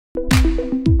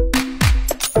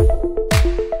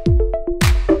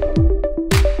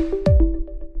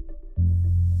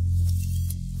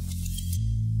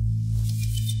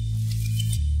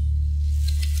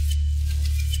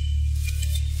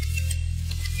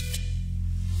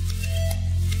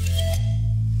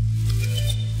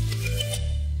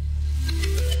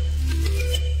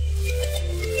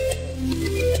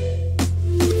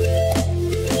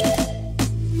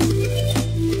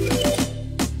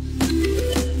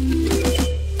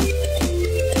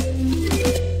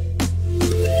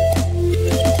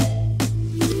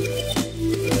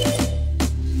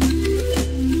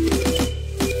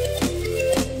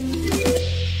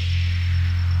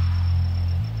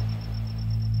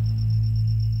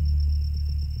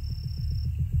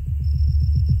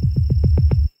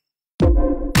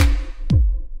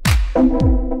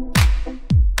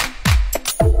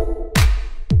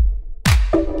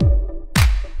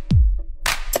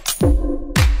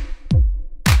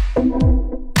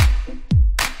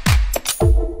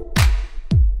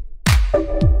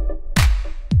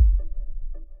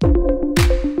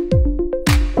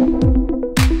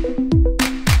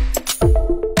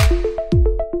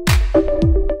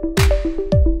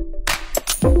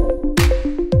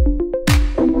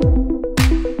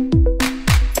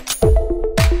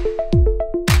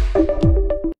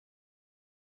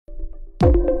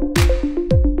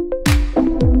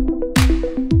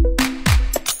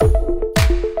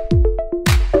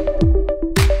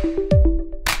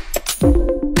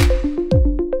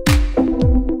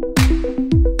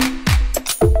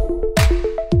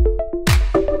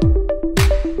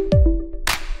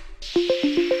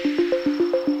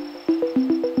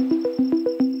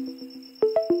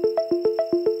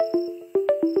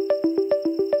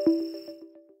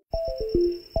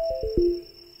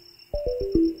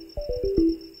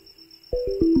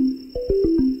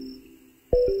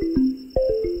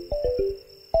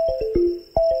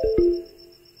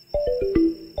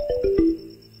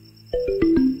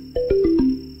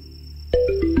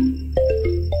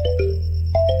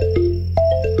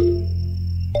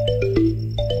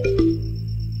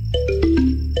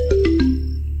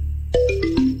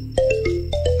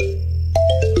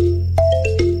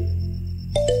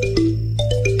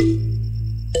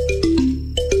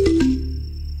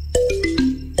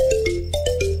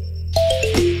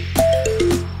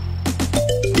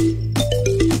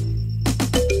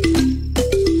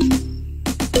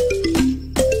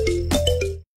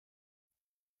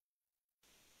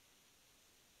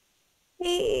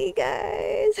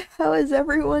how is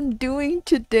everyone doing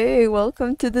today?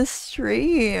 Welcome to the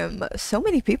stream. So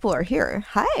many people are here.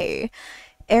 Hi.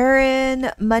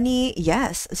 Aaron, Money,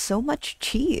 yes, so much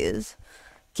cheese.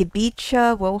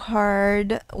 Kibicha,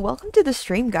 Wohard, welcome to the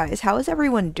stream, guys. How is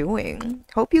everyone doing?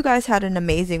 Hope you guys had an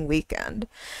amazing weekend.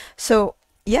 So,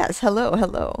 yes, hello,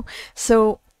 hello.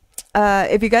 So,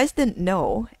 if you guys didn't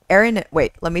know, Aaron,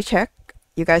 wait, let me check.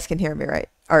 You guys can hear me, right?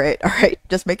 All right,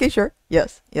 just making sure.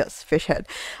 Yes, yes, fish head.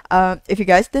 If you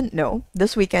guys didn't know,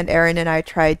 this weekend Aaron and I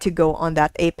tried to go on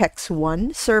that Apex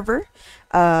 1 server.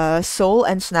 Soul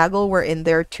and Snaggle were in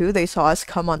there too. They saw us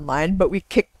come online, but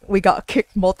we got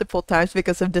kicked multiple times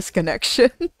because of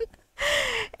disconnection.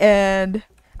 And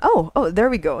oh, there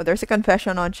we go. There's a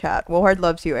confession on chat. Wohard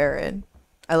loves you, Aaron.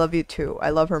 I love you too. I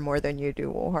love her more than you do,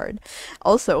 Wohard.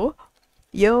 Also,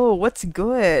 yo, what's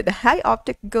good? Hi,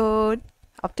 Optic Goat.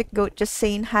 Optic Goat just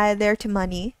saying hi there to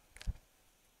Money.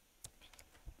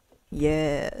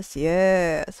 Yes,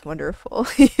 yes, wonderful.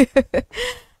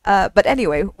 But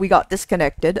anyway, we got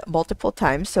disconnected multiple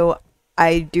times, so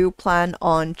I do plan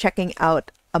on checking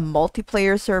out a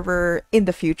multiplayer server in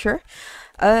the future.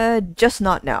 Just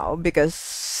not now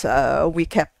because we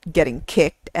kept getting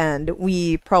kicked and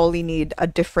we probably need a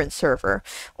different server.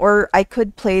 Or I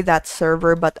could play that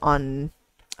server but on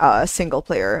single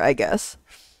player, I guess.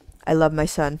 I love my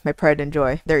son, my pride and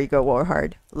joy. There you go,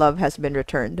 Warhard. Love has been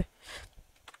returned.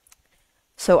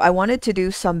 So I wanted to do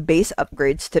some base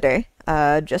upgrades today.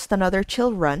 Just another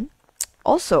chill run.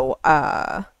 Also,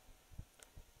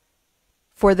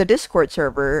 for the Discord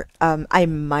server, I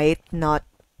might not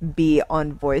be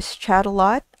on voice chat a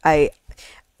lot. I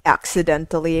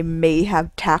accidentally may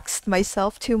have taxed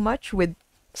myself too much with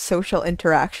social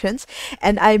interactions,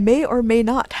 and I may or may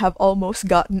not have almost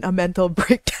gotten a mental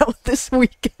breakdown this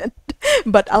weekend.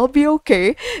 But I'll be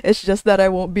okay. It's just that I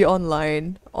won't be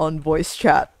online on voice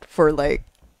chat for like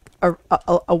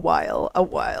a while.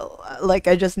 Like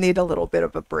I just need a little bit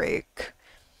of a break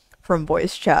from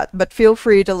voice chat. But feel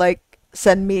free to like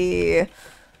send me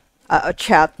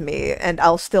chat me and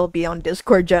I'll still be on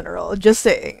Discord general. Just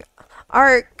saying.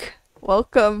 Ark,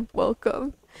 welcome,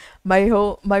 welcome.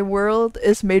 My world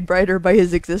is made brighter by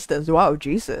his existence. Wow,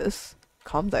 Jesus.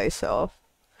 Calm thyself.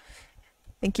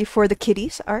 Thank you for the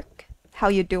kitties, Ark. How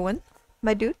you doing,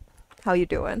 my dude? How you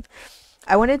doing?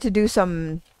 I wanted to do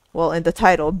some, well, in the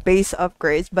title, base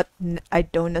upgrades, but I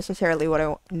don't necessarily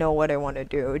know what I want to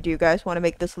do. Do you guys want to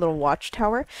make this little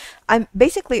watchtower? I'm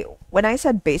basically, when I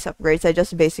said base upgrades, I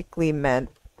just basically meant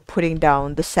putting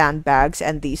down the sandbags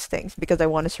and these things because I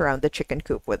want to surround the chicken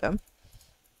coop with them.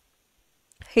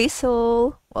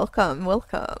 Hazel, welcome,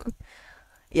 welcome.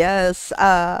 Yes,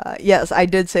 yes, I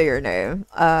did say your name.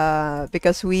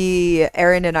 Because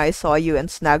Aaron and I saw you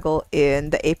and Snaggle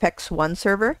in the Apex 1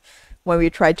 server when we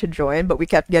tried to join, but we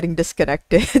kept getting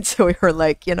disconnected, so we were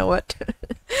like, you know what?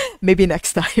 Maybe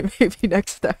next time, maybe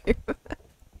next time.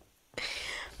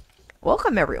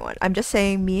 Welcome, everyone. I'm just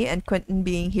saying me and Quentin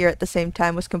being here at the same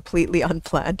time was completely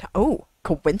unplanned. Oh,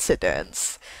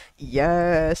 coincidence.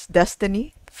 Yes,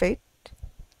 destiny, fate,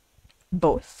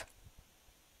 both.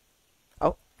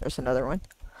 Oh, there's another one.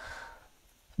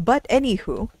 But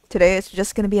anywho, today it's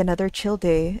just gonna be another chill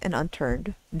day and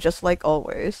unturned, just like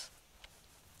always.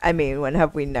 I mean, when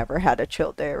have we never had a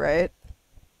chill day, right?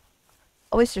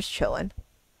 Always just chilling.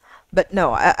 But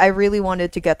no, I really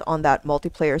wanted to get on that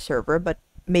multiplayer server, but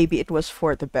maybe it was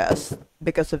for the best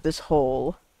because of this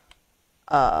whole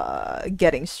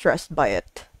getting stressed by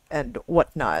it and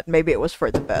whatnot. Maybe it was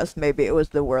for the best. Maybe it was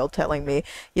the world telling me,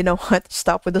 you know what,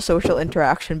 stop with the social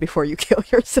interaction before you kill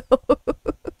yourself.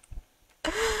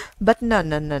 But no,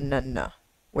 no, no, no, no.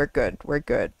 We're good. We're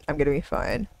good. I'm gonna be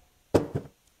fine.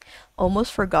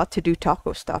 Almost forgot to do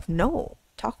taco stuff. No.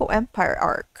 Taco Empire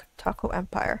arc. Taco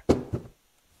Empire.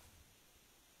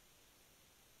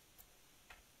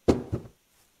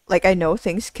 Like, I know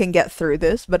things can get through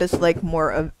this, but it's like more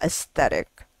of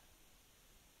aesthetic.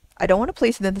 I don't want to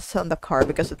place this on the car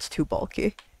because it's too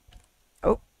bulky.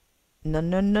 Oh. No,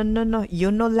 no, no, no, no.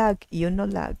 You no lag. You no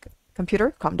lag.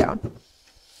 Computer, calm down.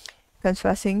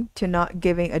 Confessing to not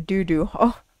giving a doo-doo.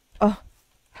 Oh. Oh.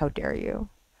 How dare you.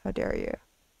 How dare you.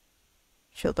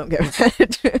 Chill, don't get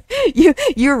mad.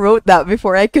 You wrote that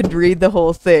before I could read the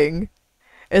whole thing.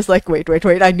 It's like, wait.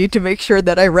 I need to make sure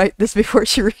that I write this before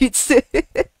she reads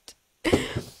it.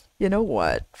 You know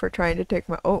what? For trying to take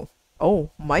my... Oh,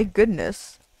 my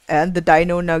goodness. And the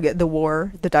Dino Nugget,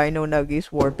 the Dino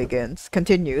Nuggies war begins.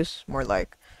 Continues, more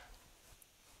like.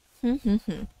 I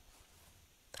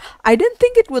didn't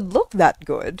think it would look that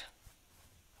good.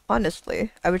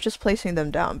 Honestly, I was just placing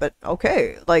them down, but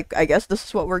okay, like, I guess this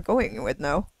is what we're going with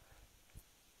now.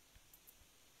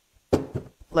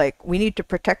 Like, we need to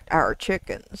protect our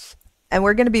chickens. And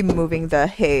we're gonna be moving the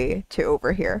hay to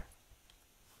over here.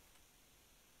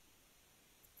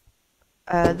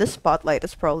 This spotlight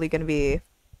is probably gonna be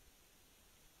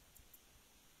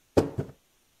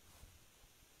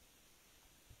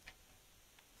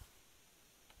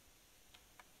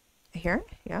here.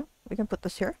 Yeah, we can put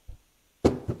this here.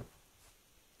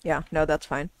 Yeah, no, that's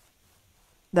fine.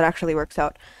 That actually works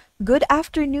out. Good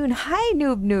afternoon. Hi,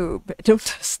 Noob Noob. Don't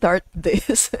start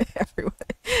this, everyone.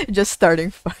 Just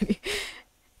starting funny.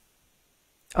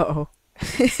 Uh-oh.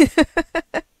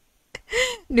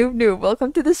 Noob Noob,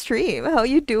 welcome to the stream. How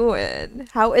you doing?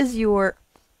 How is your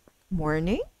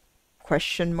morning?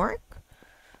 Question mark.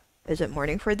 Is it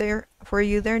morning for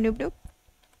you there, Noob Noob?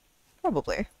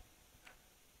 Probably.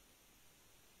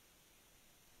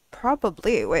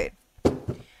 Probably. Wait.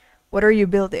 What are you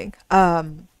building?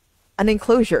 An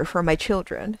enclosure for my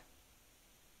children.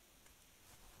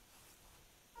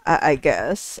 I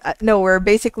guess. No, we're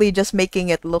basically just making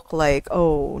it look like,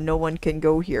 oh, no one can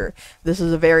go here. This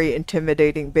is a very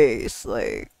intimidating base.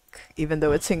 Like, even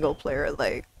though it's single player,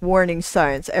 like, warning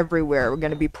signs everywhere. We're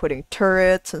gonna be putting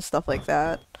turrets and stuff like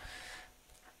that.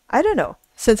 I don't know.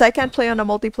 Since I can't play on a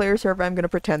multiplayer server, I'm gonna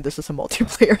pretend this is a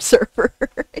multiplayer server.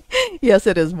 Yes,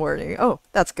 it is morning. Oh,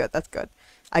 that's good, that's good.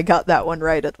 I got that one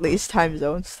right at least. Time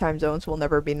zones. Time zones will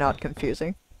never be not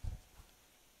confusing.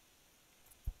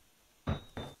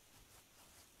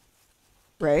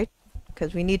 Right?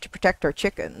 Because we need to protect our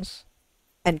chickens.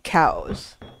 And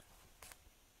cows.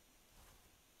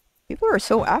 People are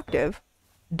so active.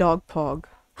 Dog pog.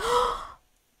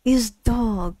 Is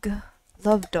dog.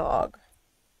 Love dog.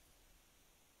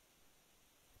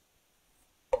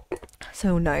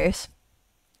 So nice.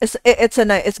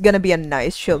 It's gonna be a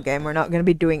nice chill game. We're not gonna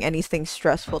be doing anything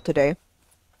stressful today.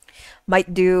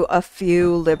 Might do a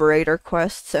few liberator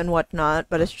quests and whatnot,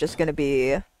 but it's just gonna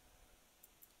be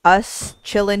us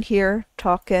chilling here,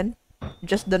 talking,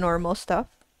 just the normal stuff.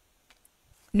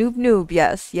 Noob Noob,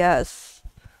 yes, yes.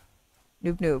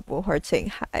 Noob Noob, Wohard saying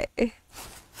hi.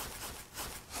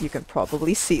 You can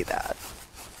probably see that.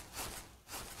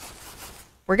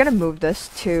 We're gonna move this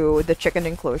to the chicken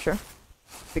enclosure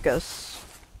because,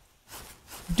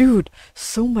 dude,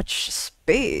 so much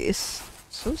space.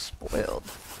 So spoiled.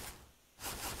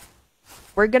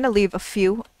 We're gonna leave a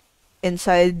few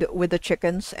inside with the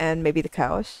chickens and maybe the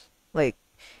cows. Like,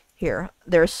 here,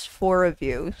 there's 4 of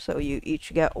you, so you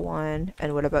each get one.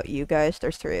 And what about you guys?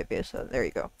 There's 3 of you, so there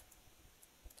you go.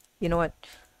 You know what?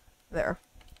 There.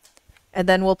 And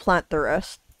then we'll plant the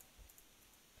rest.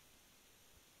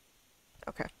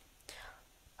 Okay.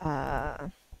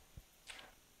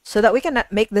 So that we can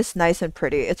make this nice and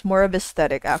pretty. It's more of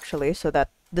aesthetic, actually, so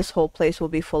that this whole place will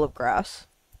be full of grass.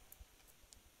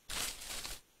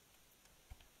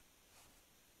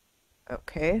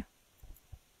 Okay.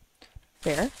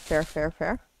 Fair, fair, fair,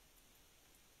 fair.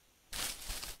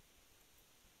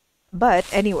 But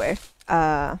anyway,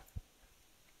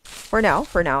 for now,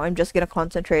 I'm just gonna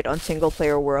concentrate on single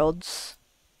player worlds.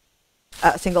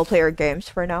 Single player games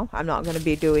for now. I'm not gonna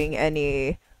be doing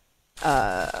any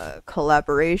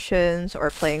collaborations or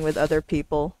playing with other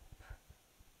people.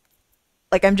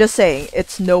 Like, I'm just saying,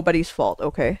 it's nobody's fault,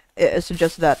 okay? It's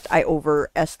just that I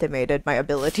overestimated my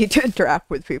ability to interact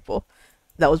with people.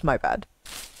 That was my bad.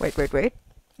 Wait, wait, wait.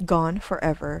 Gone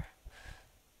forever.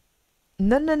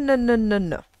 No, no, no, no, no,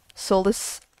 no. Soul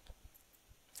is...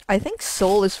 I think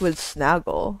Soul is with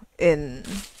Snaggle in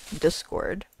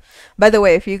Discord. By the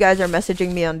way, if you guys are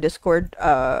messaging me on Discord,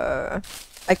 I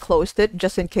closed it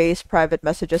just in case private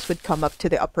messages would come up to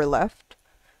the upper left.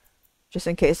 Just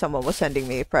in case someone was sending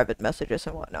me private messages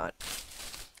and whatnot.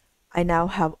 I now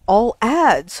have all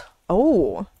ads.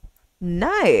 Oh,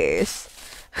 nice.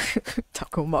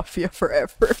 Taco Mafia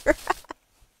forever.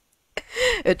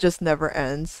 It just never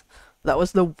ends. That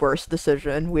was the worst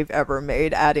decision we've ever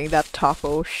made, adding that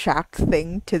Taco Shack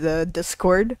thing to the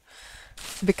Discord.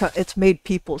 Because it's made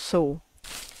people so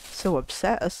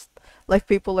obsessed. Like,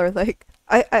 people are like,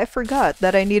 I forgot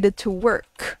that I needed to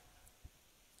work.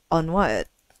 On what,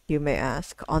 you may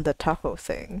ask? On the taco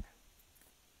thing.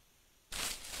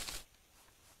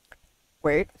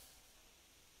 Wait.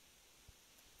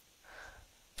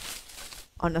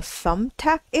 On a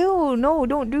thumbtack? Ew, no,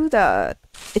 don't do that.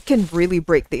 It can really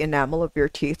break the enamel of your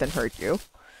teeth and hurt you.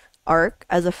 Ark,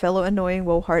 as a fellow annoying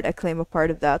wohart, I claim a part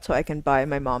of that so I can buy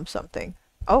my mom something.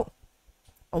 Oh.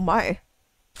 Oh my.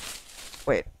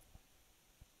 Wait.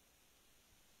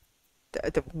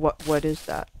 What is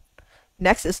that?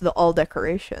 Next is the all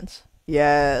decorations.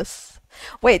 Yes.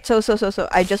 Wait, so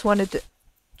I just wanted to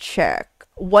check.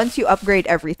 Once you upgrade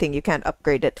everything, you can't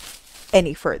upgrade it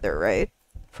any further, right?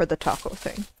 for the taco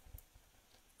thing.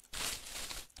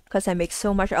 Because I make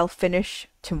so much, I'll finish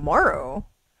tomorrow.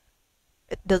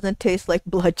 It doesn't taste like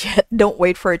blood yet. Don't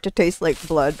wait for it to taste like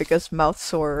blood because mouth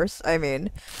sores. I mean,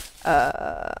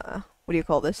 what do you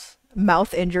call this?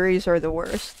 Mouth injuries are the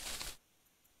worst.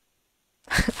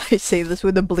 I say this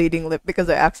with a bleeding lip because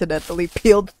I accidentally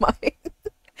peeled mine.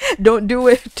 Don't do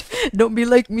it. Don't be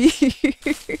like me.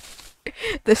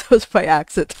 This was by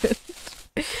accident.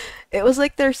 It was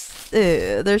like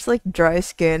there's like dry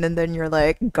skin and then you're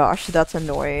like, gosh, that's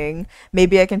annoying.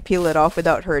 Maybe I can peel it off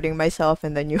without hurting myself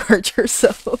and then you hurt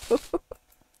yourself.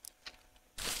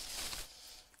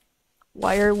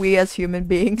 Why are we as human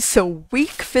beings so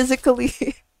weak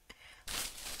physically?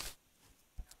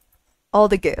 All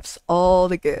the gifts, all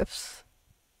the gifts.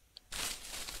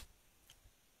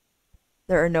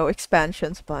 There are no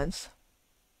expansions, Buns.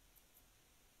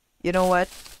 You know what?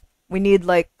 We need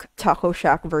like Taco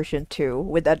Shack version 2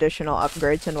 with additional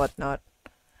upgrades and whatnot.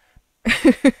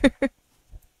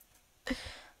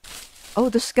 Oh,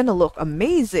 this is gonna look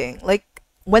amazing. Like,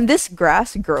 when this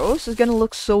grass grows, it's gonna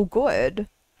look so good.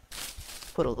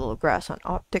 Put a little grass on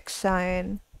optic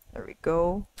sign. There we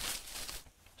go.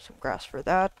 Some grass for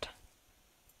that.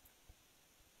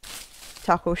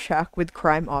 Taco Shack with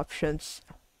crime options.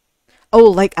 Oh,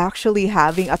 like actually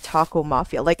having a taco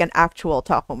mafia, like an actual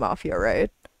taco mafia,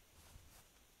 right?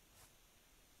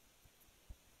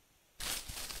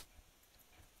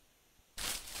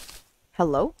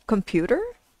 Hello, computer?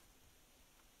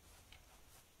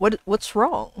 What's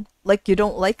wrong? Like you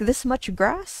don't like this much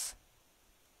grass?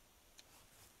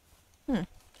 Hmm.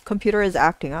 Computer is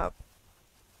acting up.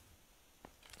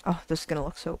 Oh, this is gonna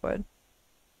look so good.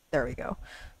 There we go.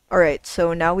 Alright,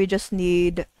 so now we just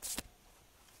need...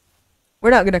 We're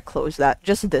not gonna close that,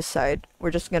 just this side.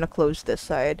 We're just gonna close this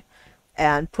side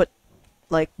and put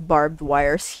like barbed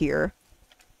wires here.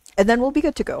 And then we'll be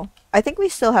good to go. I think we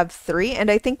still have 3 and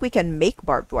I think we can make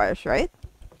barbed wires, right?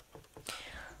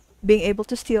 Being able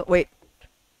to steal... Wait.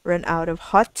 Run out of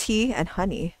hot tea and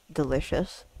honey.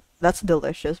 Delicious. That's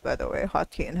delicious, by the way.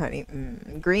 Hot tea and honey.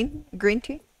 Green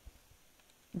tea?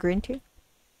 Green tea?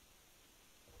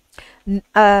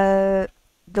 The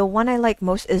one I like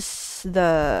most is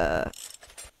the...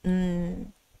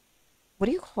 what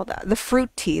do you call that? The fruit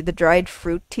tea. The dried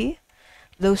fruit tea.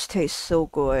 Those taste so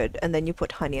good. And then you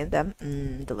put honey in them.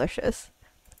 Delicious.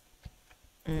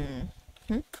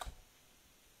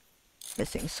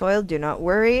 Missing soil, do not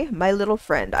worry. My little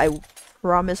friend, I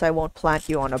promise I won't plant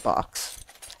you on a box.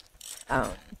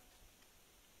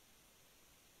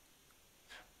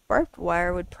 Barbed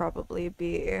wire would probably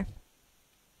be...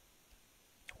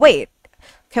 Wait!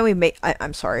 Can we make...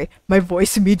 I'm sorry. My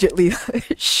voice immediately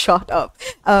shot up.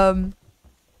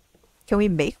 Can we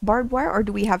make barbed wire or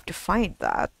do we have to find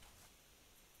that?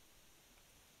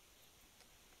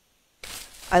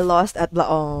 I lost at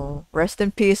oh, rest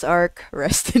in peace, Ark.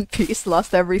 Rest in peace.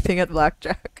 Lost everything at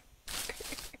Blackjack.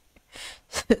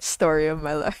 Story of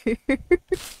my life.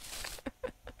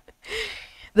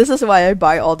 This is why I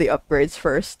buy all the upgrades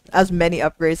first. As many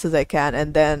upgrades as I can,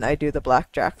 and then I do the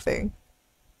Blackjack thing.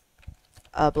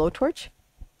 Blowtorch?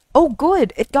 Oh,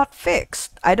 good! It got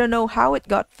fixed! I don't know how it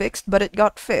got fixed, but it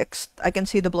got fixed. I can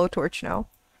see the blowtorch now.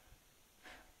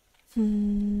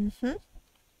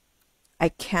 I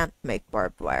can't make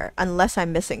barbed wire unless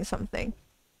I'm missing something.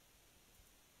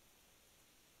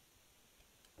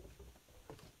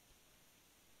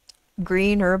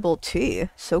 Green herbal tea.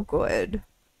 So good.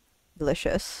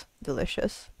 Delicious.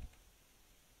 Delicious.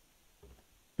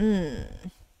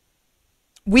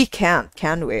 We can't,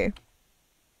 can we?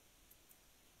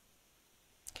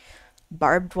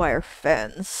 Barbed wire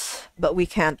fence. But we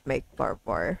can't make barbed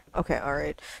wire. Okay,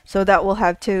 alright. So that will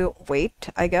have to wait,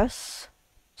 I guess.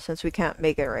 Since we can't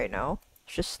make it right now.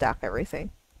 Let's just stack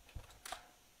everything.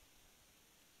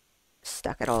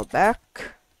 Stack it all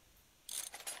back.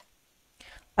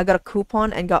 I got a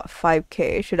coupon and got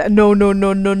 5k. Should I? No, no,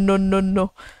 no, no, no, no,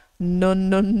 no. No,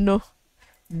 no, no.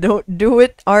 Don't do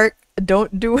it, Art.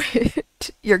 Don't do it.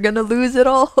 You're gonna lose it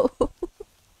all.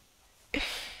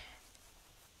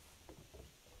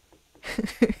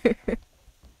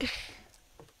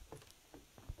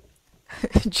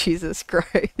 Jesus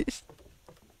Christ.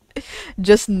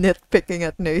 Just nitpicking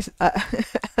at me,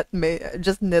 at me.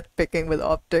 Just nitpicking with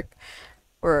optic.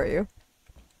 Where are you?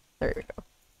 There you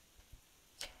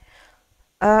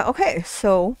go. Okay,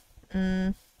 so...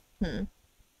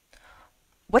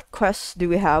 What quests do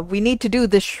we have? We need to do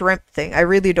this shrimp thing. I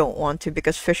really don't want to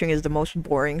because fishing is the most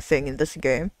boring thing in this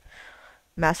game.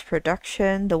 Mass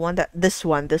production, the one that... This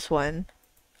one.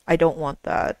 I don't want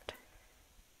that.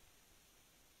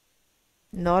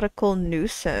 Nautical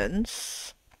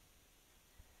nuisance.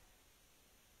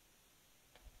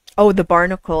 Oh, the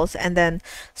barnacles, and then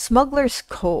Smuggler's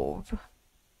Cove.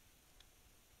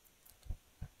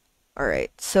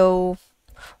 Alright, so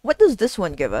what does this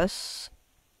one give us?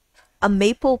 A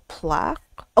maple plaque?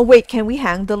 Oh wait, can we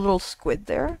hang the little squid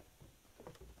there?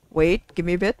 Wait, give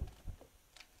me a bit.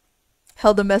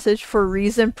 Held a message for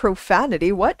reason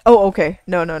profanity. What? Oh, okay.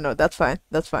 No, no, no. That's fine.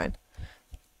 That's fine.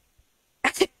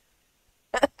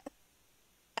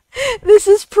 This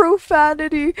is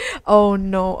profanity. Oh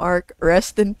no, Ark.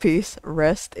 Rest in peace.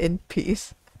 Rest in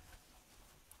peace.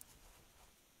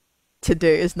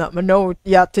 Today is not my no.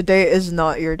 Yeah, today is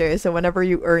not your day. So whenever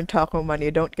you earn taco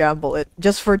money, don't gamble it.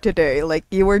 Just for today. Like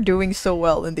you were doing so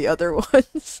well in the other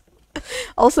ones.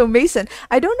 Also, Mason.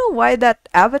 I don't know why that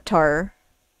avatar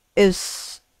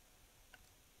is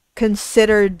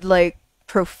considered like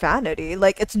profanity.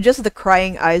 Like it's just the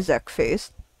crying Isaac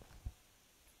face.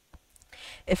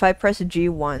 If I press G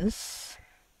once,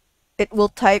 it will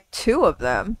type two of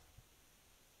them.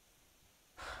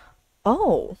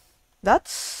 Oh,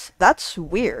 that's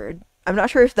weird. I'm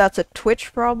not sure if that's a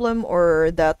Twitch problem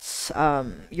or that's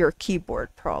your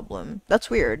keyboard problem. That's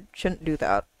weird. Shouldn't do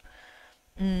that.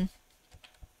 Mm,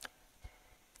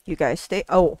 you guys stay.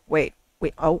 Oh, wait.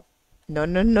 Wait. Oh. No,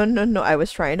 no, no, no, no. I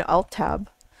was trying to alt tab.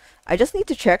 I just need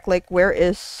to check like where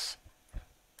is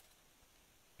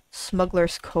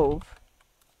Smuggler's Cove?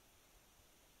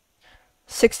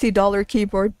 $60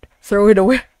 keyboard. Throw it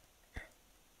away.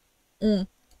 Mm.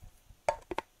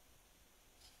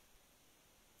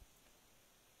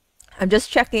 I'm just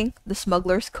checking the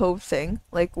Smuggler's Cove thing.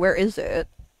 Like, where is it?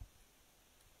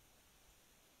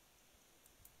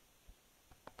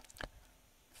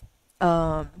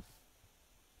 Um,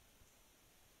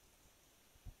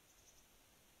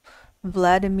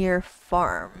 Vladimir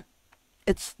Farm.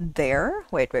 It's there?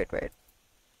 Wait, wait, wait.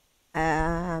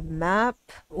 Map.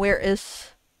 Where is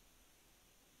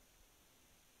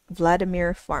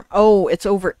Vladimir Farm? Oh, it's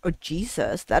over. Oh,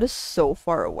 Jesus. That is so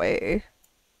far away.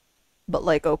 But,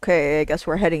 like, okay, I guess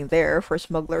we're heading there for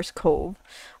Smuggler's Cove.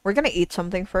 We're gonna eat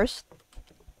something first.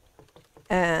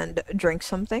 And drink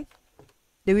something.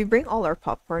 Did we bring all our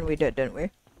popcorn? We did, didn't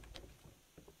we?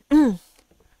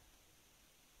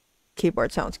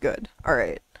 Keyboard sounds good.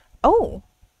 Alright. Oh!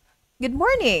 Good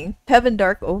morning, Pevin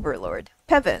Dark Overlord.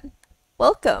 Pevin,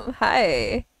 welcome.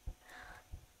 Hi.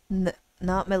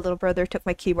 Not my little brother took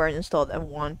my keyboard and installed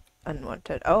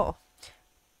unwanted. Oh.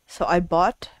 So I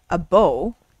bought a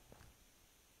bow.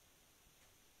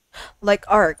 Like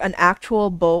Ark, an actual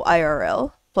bow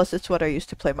IRL. Plus it's what I used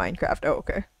to play Minecraft. Oh,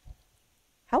 okay.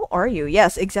 How are you?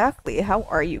 Yes, exactly. How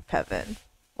are you, Pevin?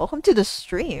 Welcome to the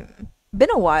stream. Been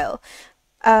a while.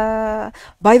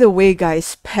 By the way,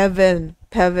 guys, Pevin,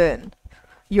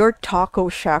 your Taco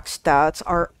Shack stats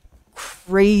are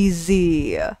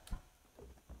crazy.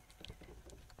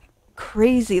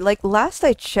 Crazy. Like, last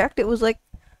I checked, it was like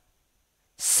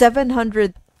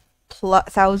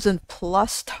 700,000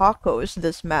 plus tacos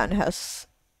this man has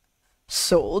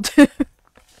sold.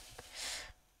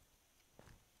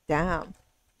 Damn.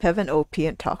 Pevin OP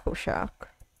and Taco Shack.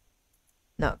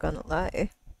 Not gonna lie.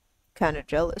 Kinda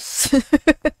jealous.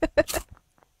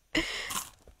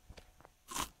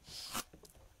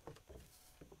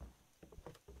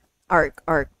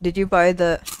 Ark, did you buy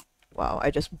the... Wow,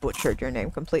 I just butchered your name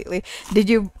completely. Did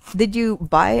you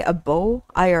buy a bow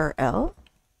IRL?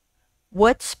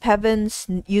 What's Pevin's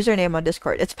username on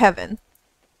Discord? It's Pevin.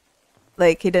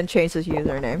 Like, he didn't change his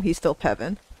username. He's still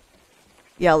Pevin.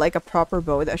 Yeah, like a proper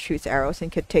bow that shoots arrows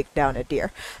and could take down a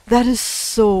deer. That is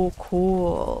so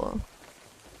cool.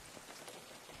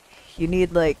 You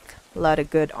need, like, a lot of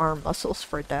good arm muscles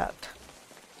for that.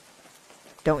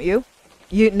 Don't you?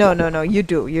 No, you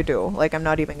do. Like, I'm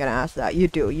not even gonna ask that. You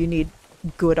do. You need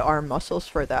good arm muscles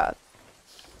for that.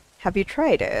 Have you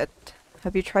tried it?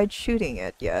 Have you tried shooting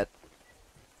it yet?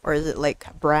 Or is it,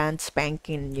 like, brand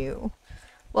spanking new?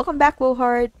 Welcome back,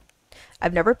 Wohard.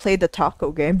 I've never played the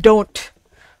taco game.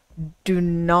 Do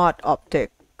not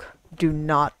Optic. Do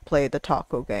not play the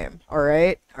taco game.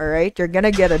 Alright? Alright? You're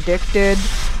gonna get addicted.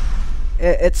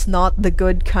 It's not the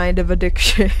good kind of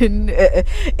addiction.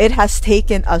 It has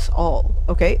taken us all.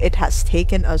 Okay? It has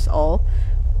taken us all.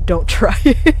 Don't try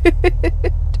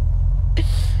it.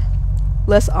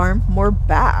 Less arm, more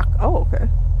back. Oh, okay.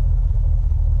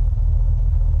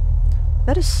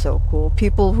 That is so cool.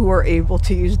 People who are able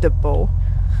to use the bow.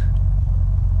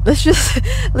 Let's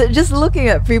just looking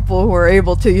at people who are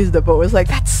able to use the bow is like,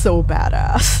 that's so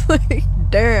badass. Like,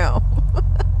 damn.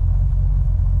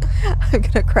 I'm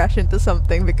gonna crash into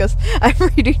something because I'm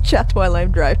reading chat while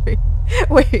I'm driving.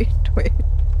 Wait.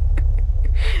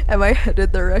 Am I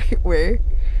headed the right way?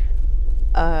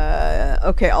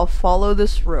 Okay, I'll follow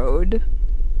this road.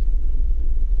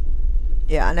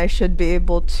 Yeah, and I should be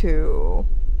able to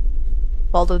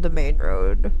follow the main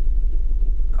road.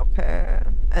 Okay,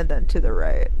 and then to the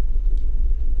right.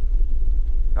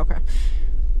 Okay.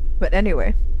 But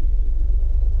anyway.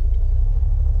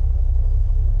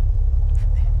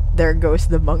 There goes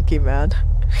the monkey man.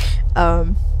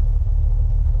 Um,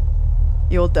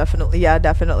 you'll definitely, yeah,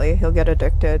 definitely. He'll get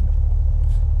addicted.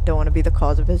 Don't want to be the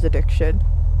cause of his addiction.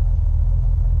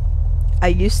 I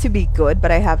used to be good,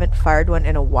 but I haven't fired one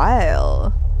in a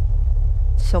while.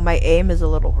 So my aim is a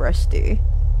little rusty.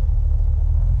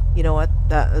 You know what?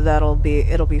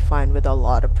 It'll be fine with a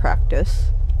lot of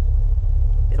practice.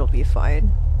 It'll be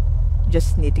fine.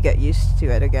 Just need to get used to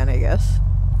it again, I guess.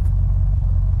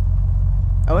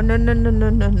 Oh no no no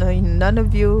no no no! None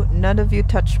of you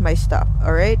touch my stuff.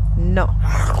 All right? No,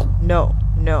 no,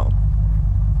 no.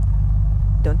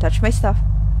 Don't touch my stuff.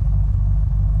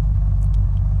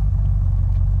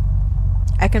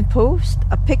 I can post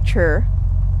a picture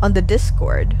on the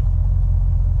Discord.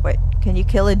 Wait, can you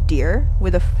kill a deer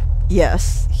with a?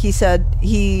 Yes, he said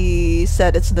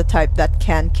it's the type that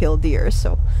can kill deer.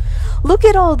 So, look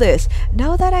at all this.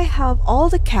 Now that I have all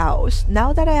the cows,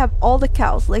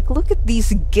 like look at these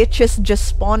gitches just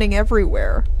spawning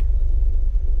everywhere.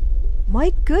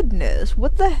 My goodness,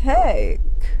 what the heck?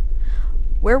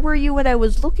 Where were you when I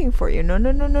was looking for you? No,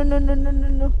 no, no, no, no, no, no, no,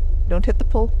 no. Don't hit the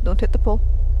pole. Don't hit the pole.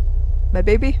 My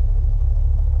baby.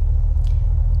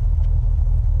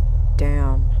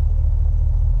 Damn.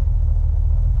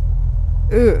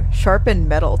 Ooh, sharpened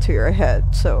metal to your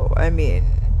head. So, I mean,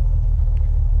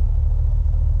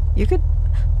 you could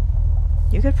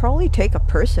probably take a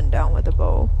person down with a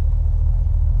bow.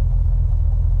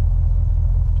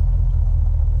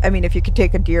 I mean, if you could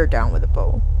take a deer down with a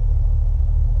bow.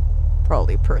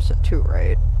 Probably a person too,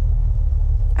 right?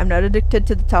 I'm not addicted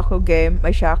to the taco game.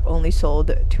 My shack only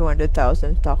sold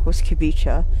 200,000 tacos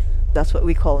kibicha. That's what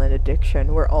we call an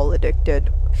addiction. We're all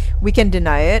addicted. We can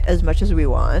deny it as much as we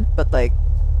want, but like,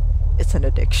 it's an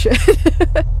addiction.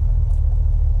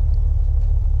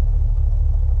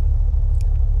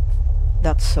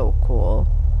 That's so cool.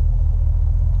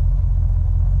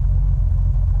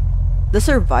 The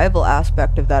survival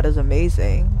aspect of that is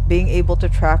amazing. Being able to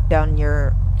track down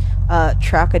your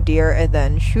track a deer and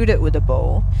then shoot it with a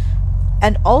bow.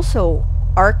 And also,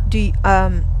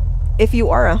 if you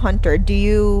are a hunter,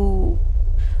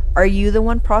 are you the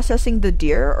one processing the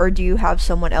deer, or do you have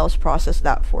someone else process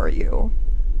that for you?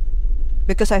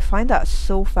 Because I find that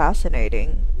so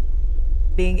fascinating.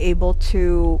 Being able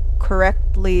to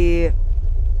correctly...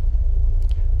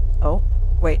 Oh,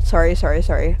 wait, sorry.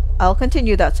 I'll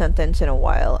continue that sentence in a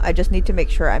while. I just need to make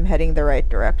sure I'm heading the right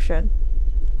direction.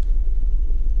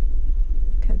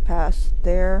 Can pass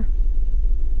there.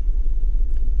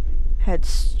 Head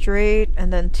straight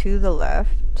and then to the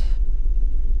left.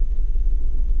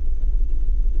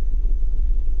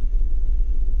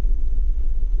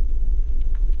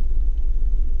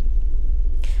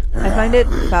 I find it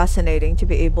fascinating to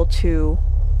be able to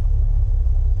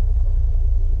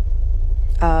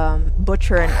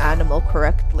butcher an animal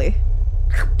correctly.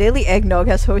 Daily Eggnog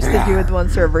has hosted you with one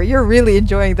server. You're really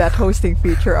enjoying that hosting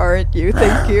feature, aren't you?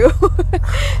 Thank you.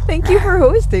 Thank you for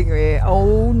hosting me.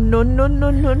 Oh, no, no, no,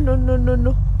 no, no, no, no,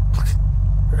 no.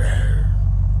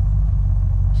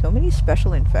 So many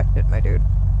special infected, my dude.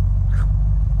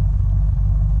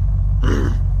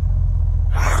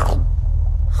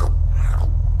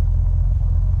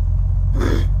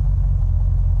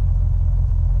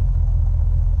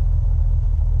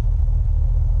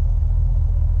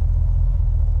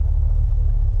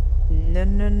 No,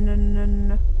 no, no, no,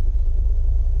 no.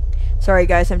 Sorry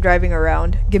guys, I'm driving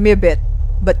around. Give me a bit.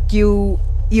 But you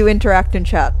interact in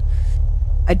chat.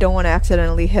 I don't want to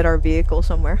accidentally hit our vehicle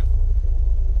somewhere.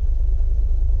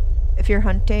 If you're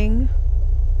hunting...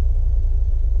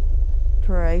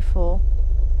 Rifle...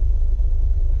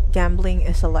 Gambling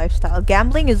is a lifestyle.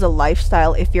 Gambling is a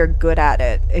lifestyle if you're good at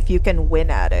it. If you can win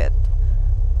at it.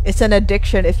 It's an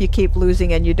addiction if you keep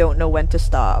losing and you don't know when to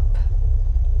stop.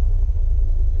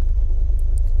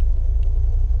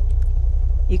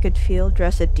 You could field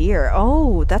dress a deer.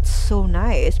 Oh, that's so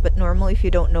nice. But normally if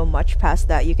you don't know much past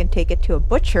that, you can take it to a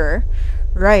butcher.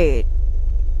 Right.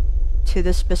 To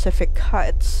the specific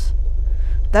cuts.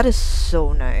 That is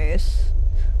so nice.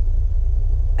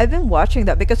 I've been watching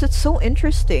that because it's so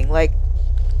interesting. Like,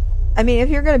 I mean, if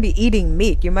you're gonna be eating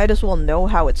meat, you might as well know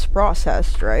how it's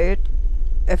processed, right?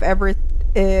 If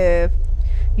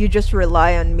you just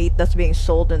rely on meat that's being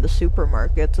sold in the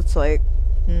supermarkets, it's like,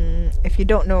 if you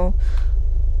don't know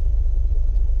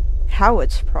how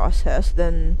it's processed,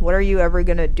 then what are you ever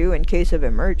gonna do in case of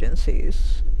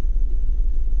emergencies?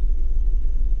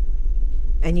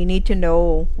 And you need to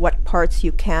know what parts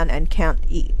you can and can't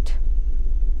eat.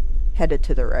 Headed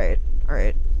to the right.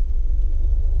 Alright.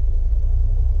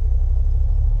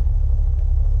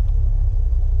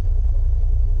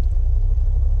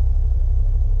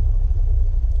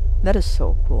 That is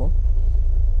so cool.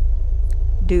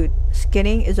 Dude,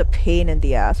 skinning is a pain in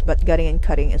the ass, but gutting and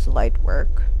cutting is light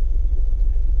work.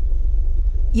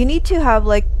 You need to have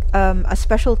like a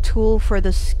special tool for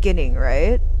the skinning,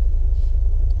 right?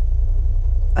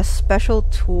 A special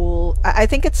tool. I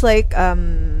think it's like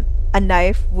a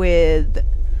knife with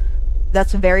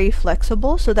that's very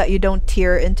flexible so that you don't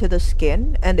tear into the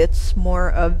skin, and it's more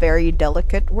of very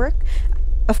delicate work.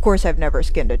 Of course, I've never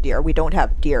skinned a deer. We don't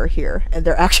have deer here, and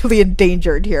they're actually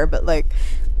endangered here, but like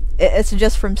it's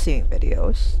just from seeing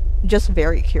videos. Just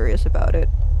very curious about it.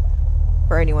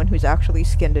 For anyone who's actually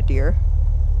skinned a deer.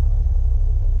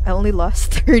 I only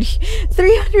lost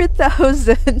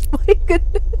 300,000. My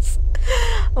goodness.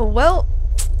 Well,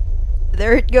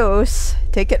 there it goes.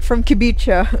 Take it from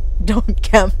Kibicha. Don't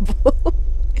gamble.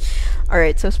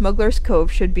 Alright, so Smuggler's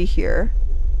Cove should be here.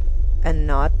 And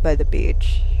not by the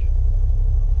beach.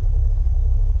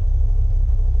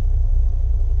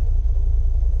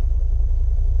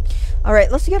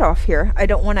 Alright, let's get off here. I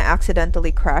don't want to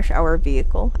accidentally crash our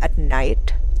vehicle at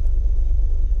night.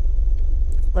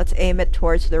 Let's aim it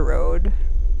towards the road.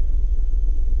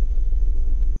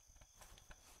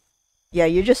 Yeah,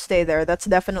 you just stay there. That's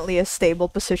definitely a stable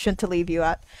position to leave you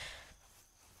at.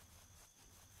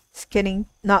 Skinning,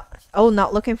 not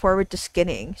looking forward to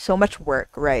skinning. So much work,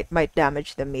 right? Might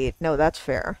damage the meat. No, that's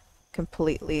fair.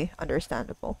 Completely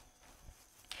understandable.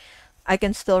 I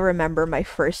can still remember my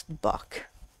first buck.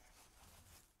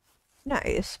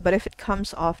 Nice, but if it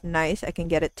comes off nice, I can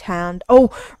get it tanned. Oh,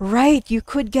 right, you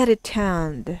could get it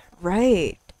tanned.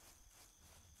 Right.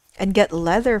 And get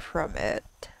leather from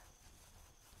it.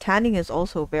 Tanning is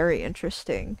also very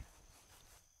interesting.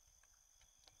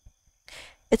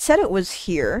 It said it was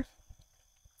here,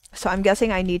 so I'm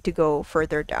guessing I need to go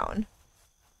further down.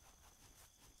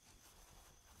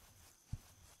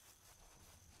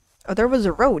 Oh, there was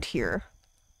a road here.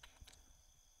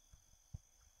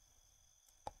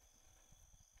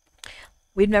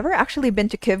 We've never actually been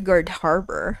to Kivgard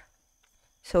Harbor,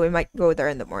 so we might go there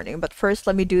in the morning. But first,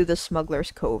 let me do the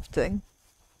Smuggler's Cove thing.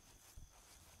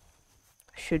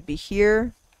 Should be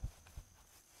here.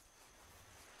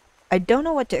 I don't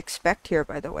know what to expect here,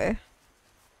 by the way.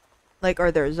 Like,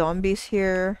 are there zombies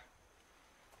here?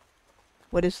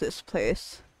 What is this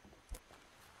place?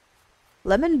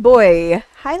 Lemon Boy!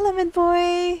 Hi, Lemon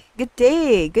Boy! Good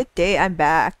day! Good day, I'm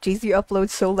back. Jeez, you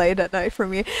upload so late at night for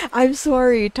me. I'm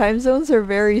sorry, time zones are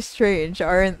very strange,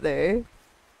 aren't they?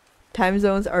 Time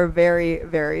zones are very,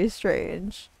 very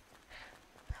strange.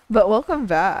 But welcome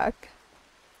back.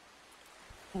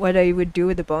 What I would do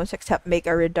with the bones except make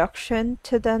a reduction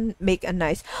to then make a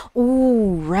nice...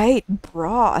 Ooh, right,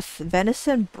 broth.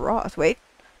 Venison broth. Wait.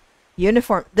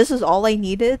 Uniform. This is all I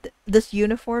needed? This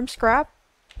uniform scrap?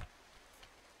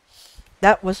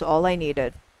 That was all I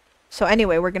needed. So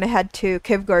anyway, we're gonna head to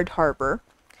Kivgard Harbor.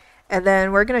 And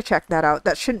then we're gonna check that out.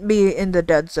 That shouldn't be in the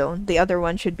dead zone. The other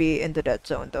one should be in the dead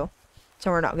zone though. So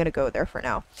we're not gonna go there for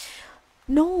now.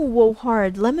 No,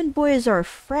 Wohard. Lemon Boy is our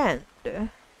friend.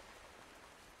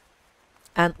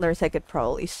 Antlers I could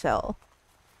probably sell.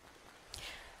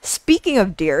 Speaking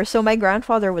of deer, so my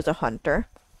grandfather was a hunter.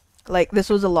 Like, this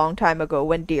was a long time ago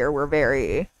when deer were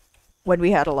when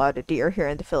we had a lot of deer here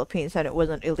in the Philippines and it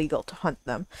wasn't illegal to hunt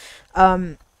them.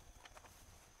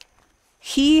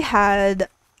 He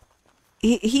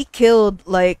killed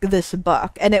like this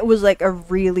buck, and it was like a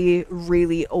really,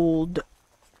 really old,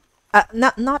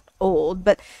 not old,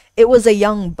 but it was a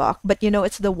young buck, but you know,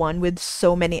 it's the one with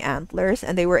so many antlers,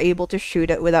 and they were able to shoot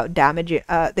it without damaging,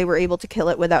 they were able to kill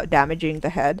it without damaging the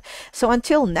head. So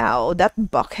until now,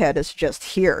 that buck head is just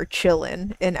here,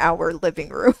 chilling in our living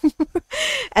room.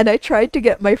 And I tried to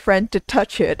get my friend to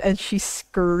touch it, and she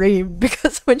screamed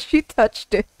because when she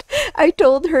touched it, I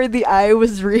told her the eye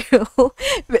was real.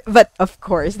 But of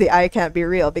course, the eye can't be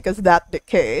real because that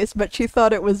decays, but she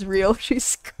thought it was real. She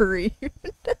screamed.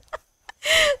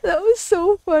 That was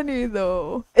so funny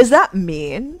though. Is that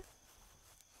mean?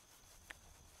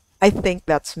 I think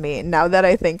that's mean. Now that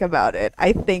I think about it,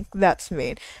 I think that's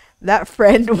mean. That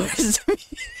friend was mean.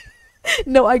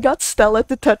 No, I got Stella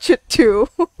to touch it too.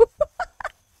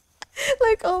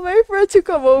 Like all my friends who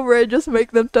come over, I just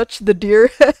make them touch the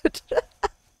deer head.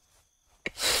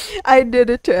 I did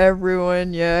it to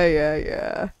everyone. Yeah, yeah,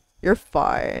 yeah. You're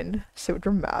fine. So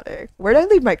dramatic. Where'd I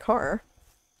leave my car?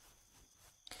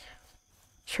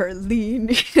 Charlene.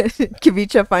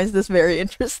 Kivicha finds this very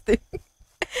interesting.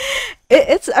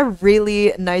 It's a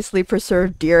really nicely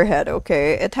preserved deer head,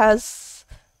 okay?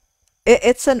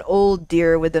 It's an old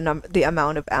deer with the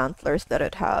amount of antlers that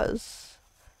it has.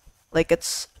 Like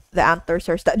it's the antlers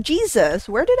are Jesus,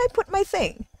 where did I put my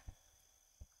thing?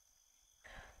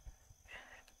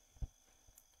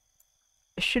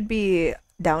 It should be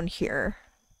down here.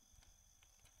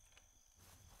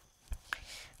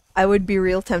 I would be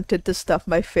real tempted to stuff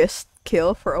my fist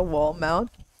kill for a wall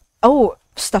mount. Oh,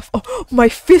 stuff. Oh, my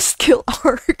fist kill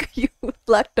arc. You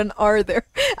left an R there.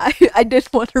 I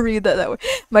didn't want to read that way.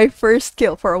 My first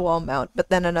kill for a wall mount, but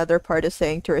then another part is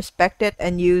saying to respect it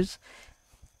and use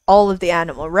all of the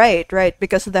animal. Right, right,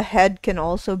 because the head can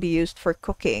also be used for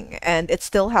cooking and it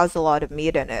still has a lot of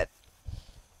meat in it.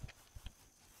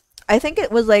 I think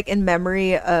it was like in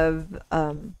memory of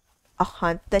a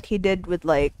hunt that he did with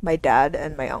like my dad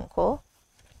and my uncle.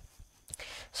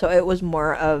 So it was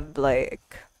more of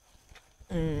like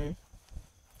mm,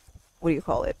 what do you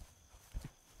call it?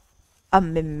 A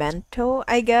memento,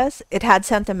 I guess. It had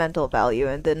sentimental value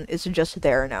and then it's just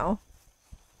there now.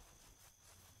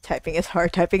 Typing is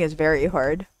hard. Typing is very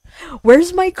hard.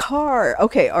 Where's my car?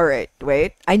 Okay, all right.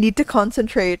 Wait. I need to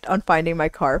concentrate on finding my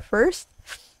car first.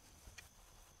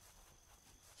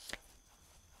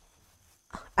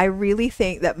 I really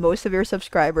think that most of your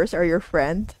subscribers are your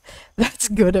friend. That's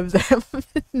good of them.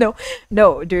 No,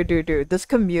 no, dude. This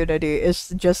community is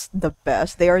just the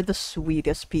best. They are the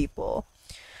sweetest people.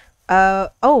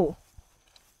 Oh,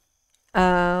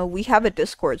 we have a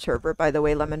Discord server, by the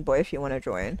way, Lemon Boy, if you want to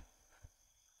join.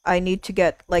 I need to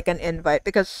get like an invite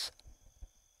because,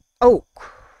 oh,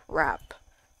 crap.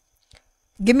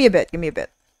 Give me a bit.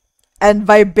 And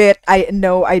by bit, I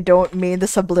know I don't mean the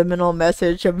subliminal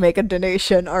message of make a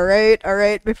donation, all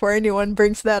right, before anyone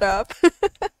brings that up.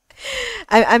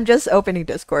 I'm just opening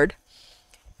Discord.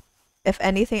 If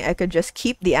anything, I could just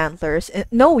keep the antlers.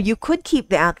 No, you could keep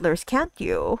the antlers, can't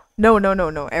you? No,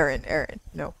 Aaron,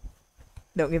 no.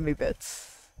 Don't give me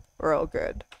bits. We're all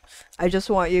good. I just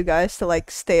want you guys to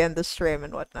like stay in the stream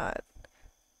and whatnot.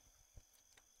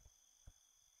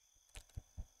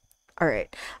 All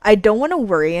right. I don't want to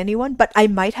worry anyone, but I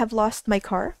might have lost my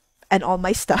car and all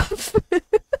my stuff.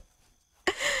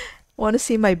 Want to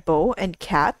see my bow and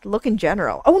cat? Look in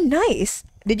general. Oh, nice.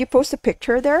 Did you post a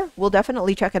picture there? We'll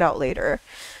definitely check it out later.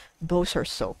 Bows are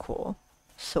so cool.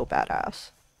 So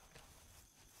badass.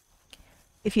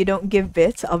 If you don't give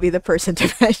bits, I'll be the person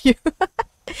to ban you.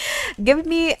 Give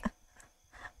me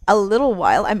a little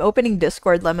while. I'm opening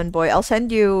Discord, Lemon Boy. I'll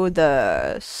send you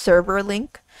the server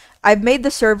link. I've made the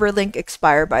server link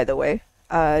expire, by the way,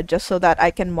 just so that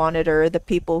I can monitor the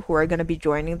people who are going to be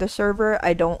joining the server.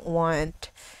 I don't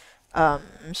want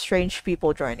strange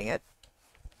people joining it.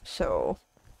 So,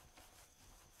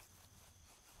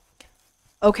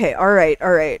 okay, all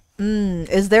right.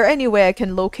 Is there any way I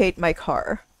can locate my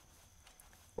car?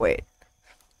 Wait,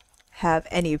 have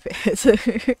any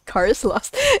car is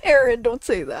lost. Aaron, don't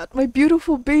say that. My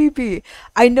beautiful baby.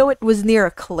 I know it was near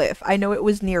a cliff. I know it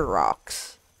was near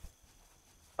rocks.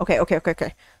 Okay.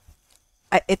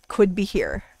 It could be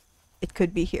here. It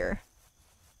could be here.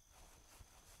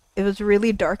 It was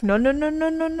really dark.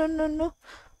 No.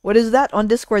 What is that on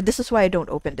Discord? This is why I don't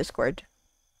open Discord.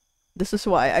 This is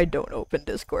why I don't open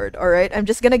Discord. Alright, I'm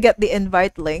just gonna get the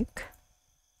invite link.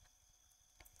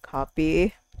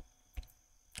 Copy.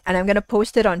 And I'm gonna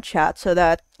post it on chat so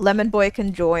that Lemon Boy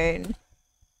can join.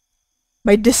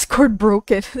 My Discord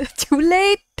broken. Too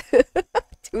late!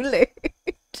 Too late.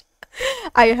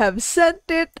 I have sent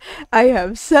it. I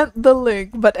have sent the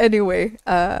link. But anyway,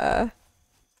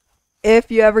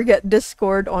 if you ever get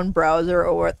Discord on browser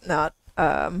or whatnot,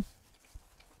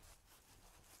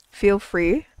 feel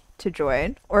free to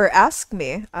join or ask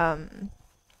me on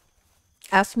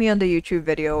the YouTube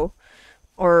video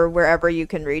or wherever you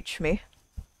can reach me.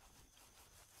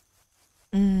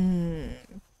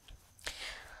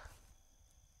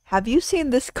 Have you seen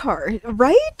this car?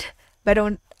 Right? I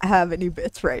don't have any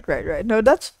bits. Right. No,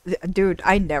 that's dude,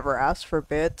 I never ask for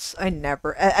bits. I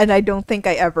never and I don't think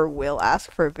I ever will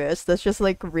ask for bits. That's just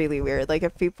like really weird. Like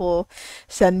if people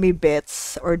send me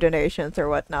bits or donations or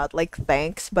whatnot, like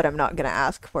thanks, but I'm not gonna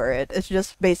ask for it. It's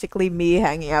just basically me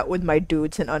hanging out with my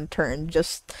dudes in Unturned,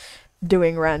 just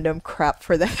doing random crap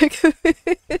for the heck of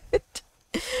it.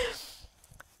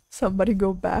 Somebody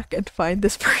go back and find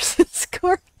this person's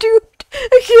car, dude.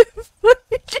 I can't find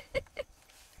it.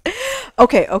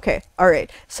 Okay,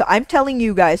 alright. So I'm telling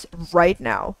you guys right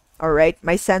now, alright?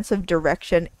 My sense of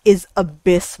direction is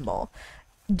abysmal.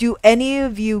 Do any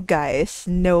of you guys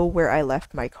know where I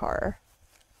left my car?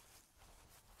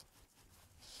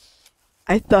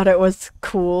 I thought it was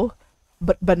cool.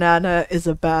 But banana is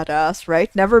a badass, right?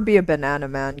 Never be a banana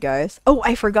man, guys. Oh,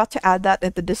 I forgot to add that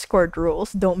in the Discord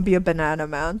rules. Don't be a banana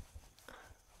man.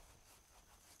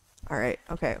 All right.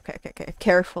 Okay, okay, okay, okay.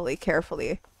 Carefully,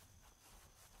 carefully.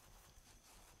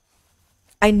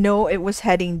 I know it was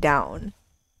heading down.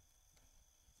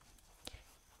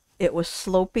 It was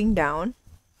sloping down.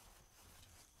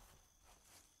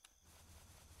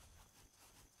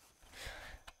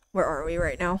 Where are we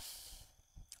right now?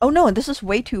 Oh no, this is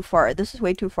way too far. This is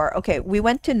way too far. Okay, we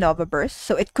went to Novaburst,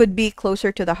 so it could be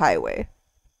closer to the highway.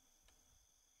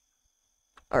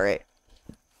 All right.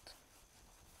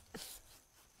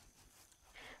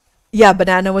 Yeah,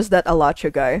 Banana was that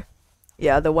Alacha guy.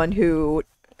 Yeah, the one who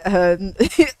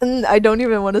I don't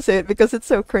even want to say it because it's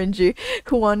so cringy,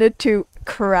 who wanted to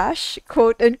crash,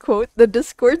 quote unquote, the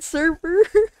Discord server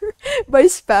by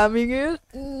spamming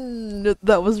it.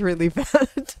 That was really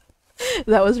bad.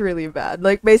 That was really bad.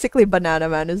 Like, basically, Banana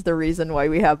Man is the reason why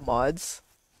we have mods.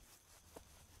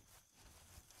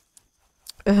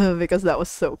 Because that was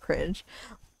so cringe.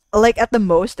 Like, at the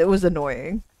most, it was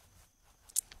annoying.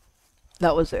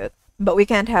 That was it. But we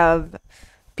can't have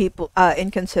people,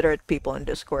 inconsiderate people in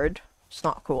Discord. It's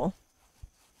not cool.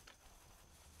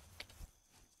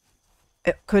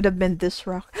 It could have been this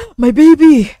rock. My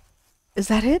baby! Is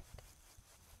that it?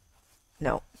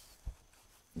 No.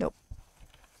 Nope.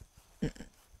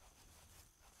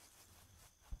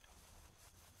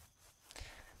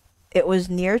 It was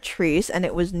near trees and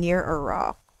it was near a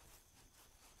rock.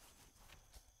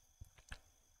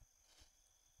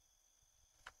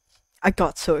 I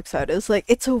got so excited. It's like,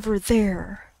 it's over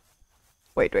there.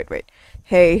 Wait, wait, wait.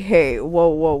 Hey, hey, whoa,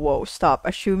 whoa, whoa. Stop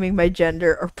assuming my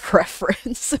gender or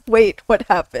preference. Wait, what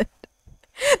happened?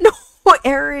 No,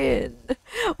 Aaron!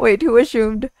 Wait, who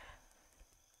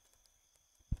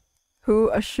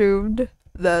assumed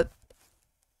that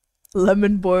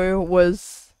Lemon Boy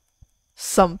was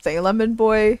something? Lemon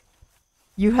Boy,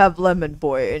 you have Lemon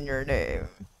Boy in your name.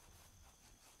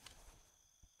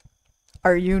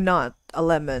 Are you not a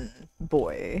lemon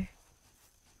boy?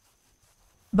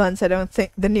 Buns, I don't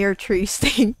think the near trees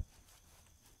thing.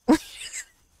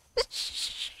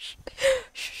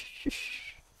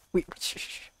 Wait,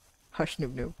 hush,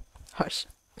 noob noob. Hush.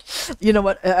 You know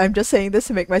what? I'm just saying this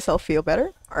to make myself feel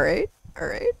better. Alright?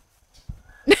 Alright?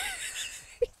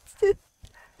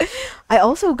 I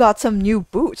also got some new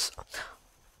boots.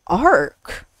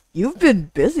 Ark! You've been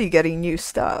busy getting new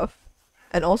stuff.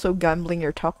 And also gambling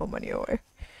your taco money away.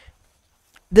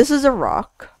 This is a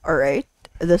rock, alright?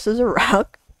 This is a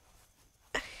rock.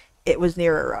 It was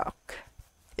near a rock.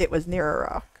 It was near a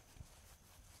rock.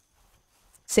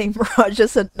 Same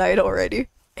Rajas at night already.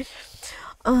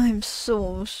 I'm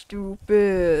so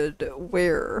stupid.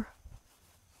 Where?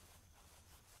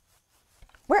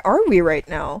 Where are we right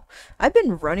now? I've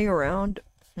been running around.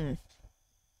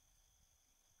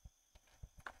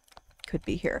 Could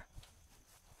be here.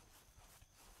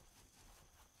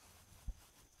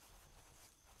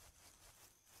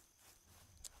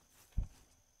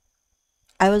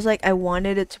 I was like, I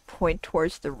wanted it to point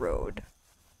towards the road.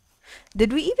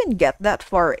 Did we even get that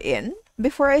far in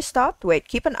before I stopped? Wait,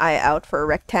 keep an eye out for a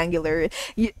rectangular...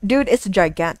 Dude, it's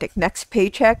gigantic. Next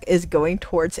paycheck is going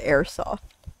towards airsoft.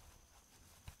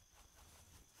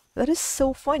 That is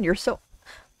so fun. You're so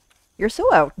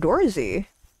outdoorsy.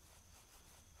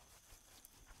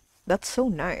 That's so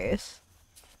nice.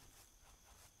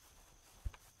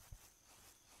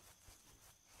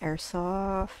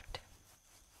 Airsoft.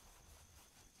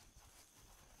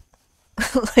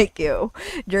 Like you.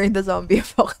 During the zombie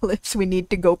apocalypse, we need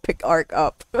to go pick Ark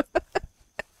up.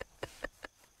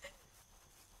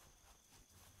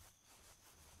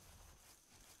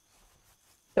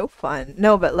 So fun.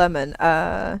 No, but Lemon,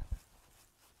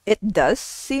 it does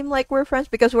seem like we're friends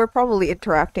because we're probably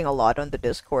interacting a lot on the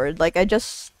Discord. Like I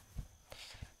just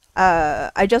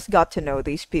got to know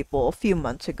these people a few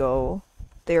months ago.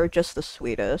 They are just the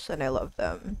sweetest and I love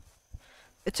them.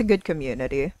 It's a good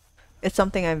community. It's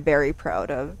something I'm very proud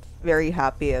of, very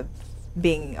happy of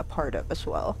being a part of as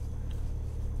well.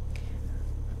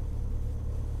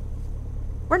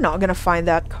 We're not gonna find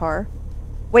that car.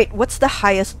 Wait, what's the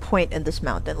highest point in this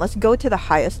mountain? Let's go to the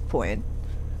highest point,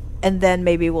 and then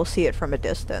maybe we'll see it from a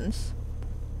distance.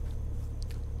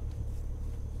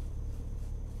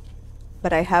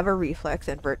 But I have a reflex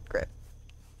invert grip.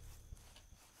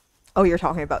 Oh, you're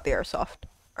talking about the airsoft.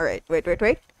 Alright, wait, wait,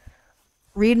 wait.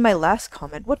 Read my last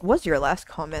comment. What was your last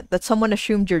comment? That someone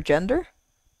assumed your gender?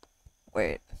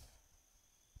 Wait.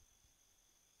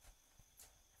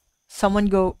 Someone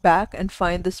go back and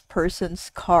find this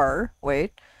person's car.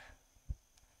 Wait.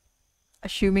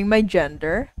 Assuming my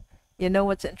gender. You know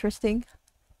what's interesting?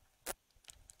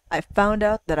 I found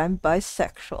out that I'm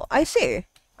bisexual. I see.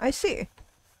 I see.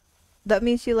 That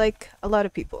means you like a lot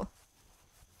of people.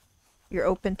 You're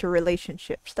open to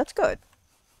relationships. That's good.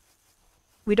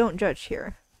 We don't judge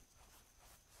here.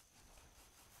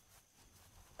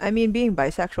 I mean, being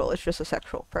bisexual is just a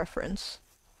sexual preference.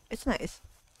 It's nice.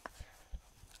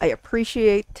 I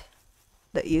appreciate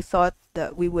that you thought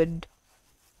that we would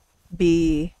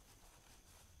be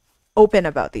open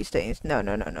about these things. No,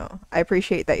 no, no, no. I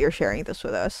appreciate that you're sharing this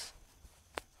with us.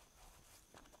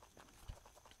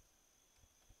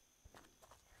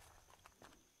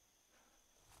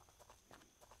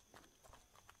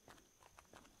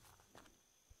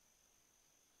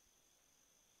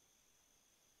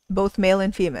 Both male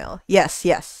and female. Yes,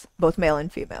 yes. Both male and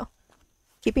female.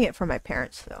 Keeping it from my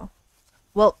parents, though.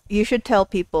 Well, you should tell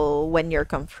people when you're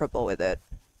comfortable with it.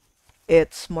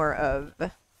 It's more of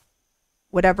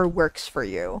whatever works for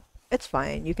you. It's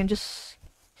fine. You can just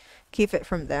keep it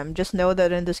from them. Just know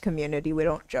that in this community, we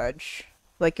don't judge.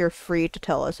 Like, you're free to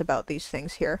tell us about these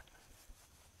things here.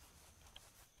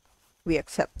 We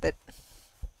accept it.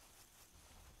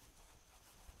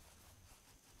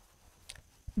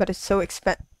 But it's so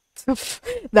expensive.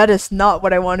 That is not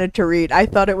what I wanted to read. I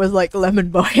thought it was like Lemon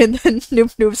Boy, and then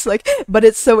Noob Noob's like, but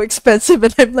it's so expensive,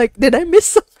 and I'm like, did I miss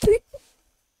something?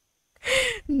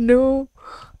 No.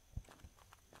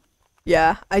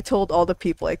 Yeah, I told all the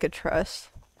people I could trust.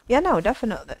 Yeah, no,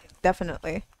 definitely.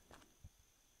 Definitely.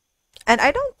 And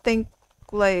I don't think,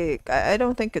 like, I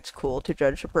don't think it's cool to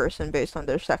judge a person based on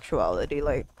their sexuality.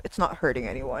 Like, it's not hurting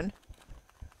anyone.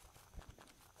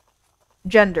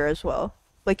 Gender as well.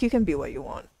 Like, you can be what you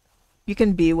want. You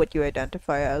can be what you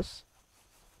identify as.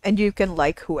 And you can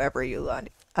like whoever you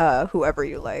like. Whoever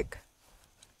you like.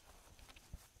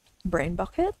 Brain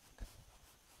bucket?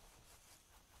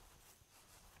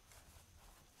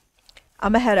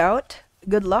 I'ma head out.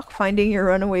 Good luck finding your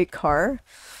runaway car.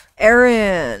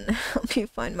 Erin, help me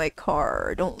find my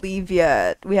car. Don't leave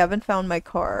yet. We haven't found my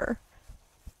car.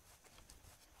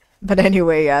 But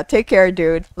anyway, yeah, take care,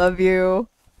 dude. Love you.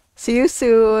 See you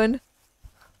soon.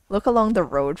 Look along the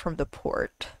road from the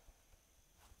port.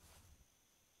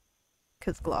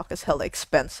 Because Glock is hella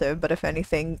expensive, but if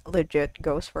anything, legit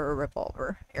goes for a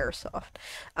revolver. Airsoft.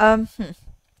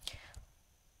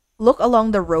 Look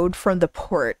along the road from the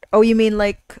port. Oh, you mean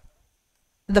like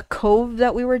the cove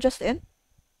that we were just in?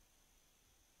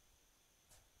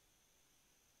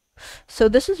 So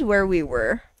this is where we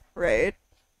were, right?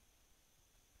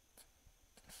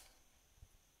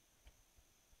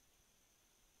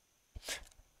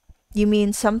 You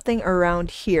mean something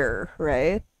around here,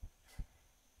 right?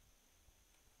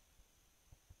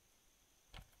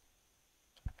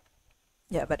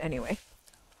 Yeah, but anyway.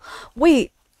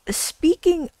 Wait,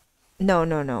 speaking... No,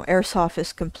 no, no. Airsoft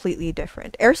is completely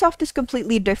different. Airsoft is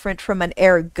completely different from an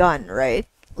air gun, right?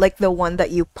 Like the one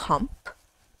that you pump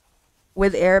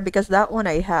with air, because that one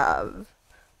I have.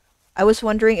 I was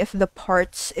wondering if the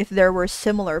parts, if there were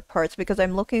similar parts, because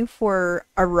I'm looking for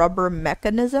a rubber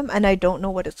mechanism and I don't know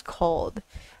what it's called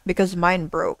because mine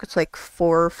broke. It's like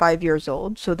 4 or 5 years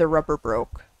old, so the rubber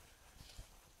broke.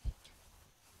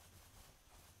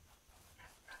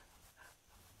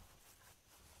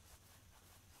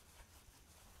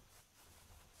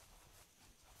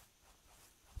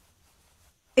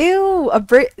 Ew, a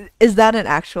brain, is that an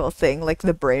actual thing, like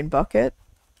the brain bucket?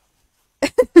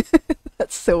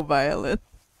 That's so violent.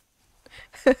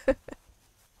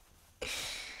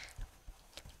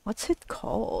 What's it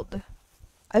called?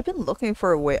 I've been looking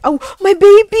for a way. Oh, my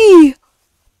baby!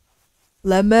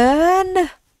 Lemon!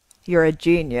 You're a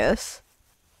genius.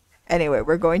 Anyway,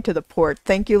 we're going to the port.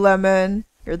 Thank you, Lemon.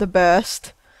 You're the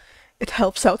best. It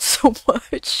helps out so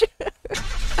much.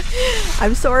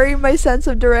 I'm sorry my sense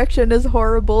of direction is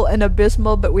horrible and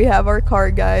abysmal, but we have our car,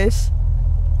 guys.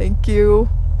 Thank you.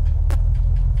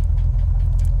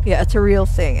 Yeah, it's a real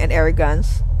thing, and air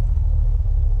guns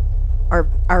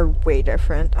are way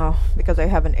different. Oh, because I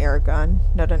have an air gun,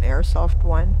 not an airsoft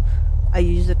one. I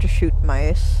use it to shoot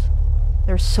mice.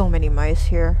 There's so many mice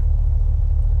here.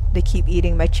 They keep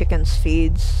eating my chicken's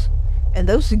feeds. And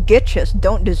those gitches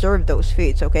don't deserve those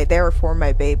feeds, okay? They are for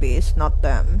my babies, not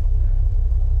them.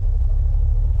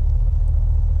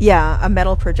 Yeah, a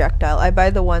metal projectile. I buy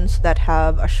the ones that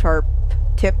have a sharp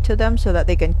tip to them so that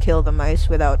they can kill the mice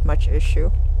without much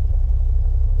issue.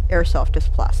 Airsoft is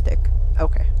plastic.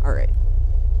 Okay, alright.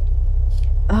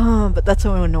 But that's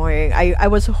so annoying. I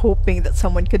was hoping that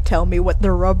someone could tell me what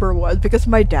the rubber was because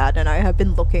my dad and I have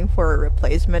been looking for a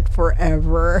replacement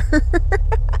forever.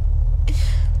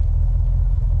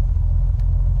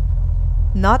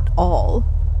 Not all.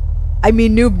 I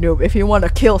mean, Noob Noob, if you want to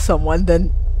kill someone,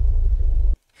 then...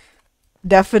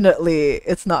 Definitely,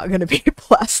 it's not gonna be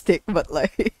plastic, but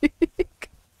like,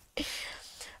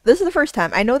 this is the first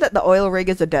time. I know that the oil rig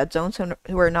is a dead zone, so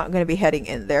we're not gonna be heading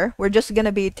in there. We're just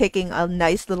gonna be taking a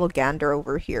nice little gander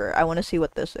over here. I want to see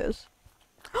what this is.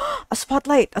 A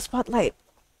spotlight! A spotlight!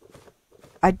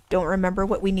 I don't remember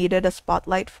what we needed a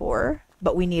spotlight for,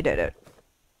 but we needed it.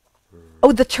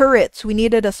 Oh, the turrets! We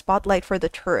needed a spotlight for the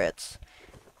turrets.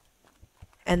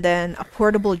 And then a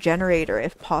portable generator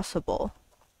if possible.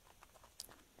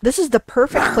 This is the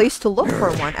perfect place to look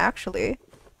for one, actually.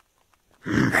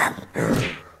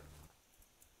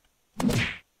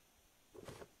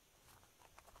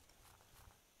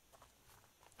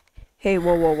 Hey,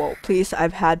 whoa, whoa, whoa. Please,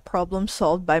 I've had problems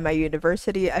solved by my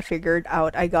university. I figured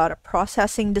out I got a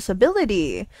processing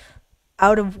disability.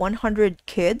 Out of 100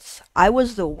 kids, I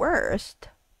was the worst.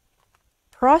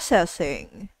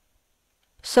 Processing.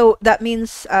 So that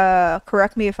means,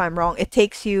 correct me if I'm wrong, it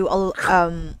takes you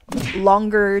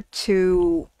longer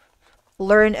to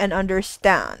learn and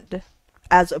understand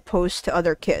as opposed to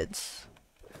other kids.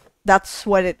 That's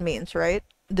what it means, right?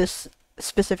 This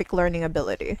specific learning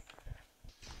ability.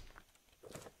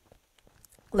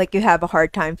 Like you have a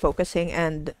hard time focusing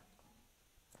and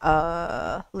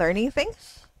learning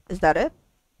things? Is that it?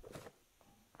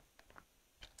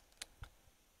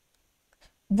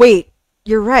 Wait,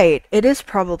 you're right. It is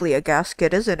probably a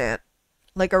gasket, isn't it?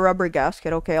 Like a rubber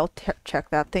gasket. Okay, I'll check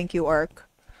that. Thank you, Ark.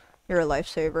 You're a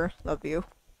lifesaver. Love you.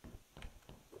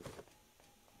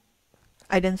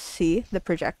 I didn't see the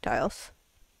projectiles.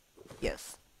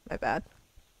 Yes, my bad.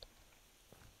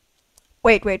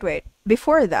 Wait, wait, wait.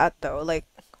 Before that, though, like,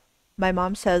 my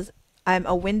mom says I'm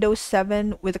a Windows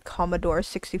 7 with a Commodore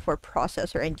 64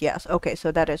 processor, and yes, okay,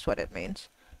 so that is what it means.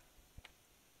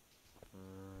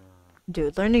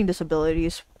 Dude, learning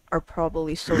disabilities are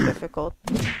probably so difficult.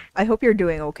 I hope you're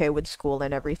doing okay with school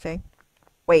and everything.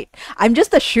 Wait, I'm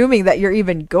just assuming that you're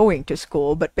even going to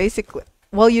school, but basically,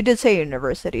 well, you did say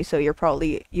university, so you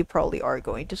probably are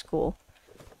going to school.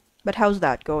 But how's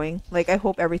that going? Like, I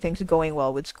hope everything's going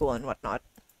well with school and whatnot.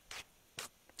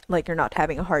 Like, you're not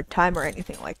having a hard time or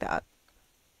anything like that.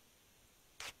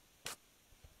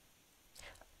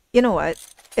 You know what?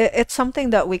 It's something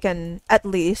that we can at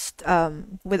least,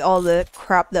 with all the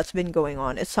crap that's been going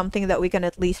on, it's something that we can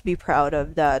at least be proud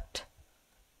of that,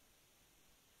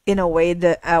 in a way,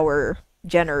 that our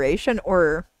generation,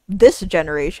 or this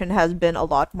generation, has been a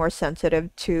lot more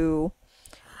sensitive to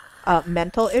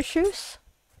mental issues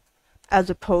as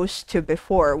opposed to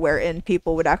before, wherein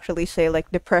people would actually say,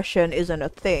 like, depression isn't a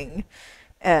thing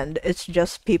and it's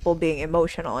just people being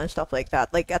emotional and stuff like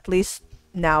that. Like, at least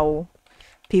now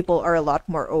people are a lot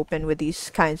more open with these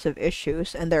kinds of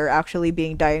issues and they're actually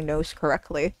being diagnosed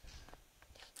correctly.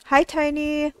 Hi,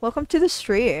 Tiny! Welcome to the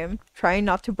stream. Trying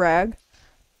not to brag,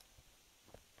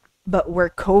 but we're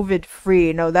COVID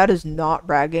free. No, that is not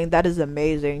bragging. That is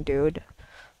amazing, dude.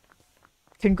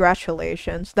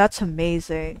 Congratulations. That's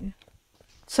amazing.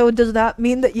 So does that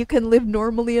mean that you can live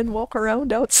normally and walk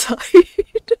around outside?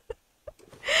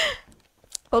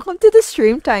 Welcome to the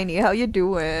stream, Tiny. How you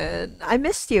doing? I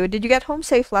missed you. Did you get home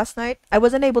safe last night? I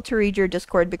wasn't able to read your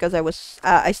Discord because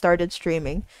I started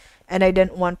streaming, and I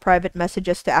didn't want private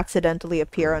messages to accidentally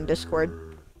appear on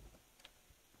Discord.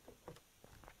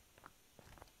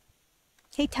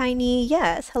 Hey, Tiny.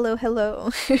 Yes. Hello,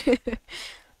 hello.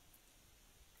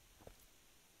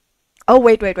 Oh,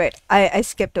 wait, wait, wait. I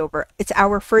skipped over. It's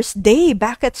our first day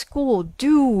back at school,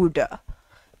 dude.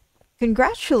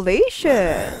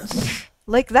 Congratulations.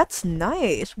 Like, that's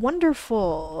nice.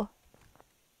 Wonderful.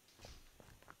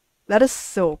 That is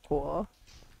so cool.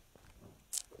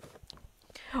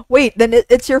 Wait, then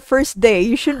it's your first day.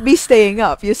 You shouldn't be staying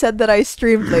up. You said that I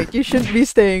streamed late. You shouldn't be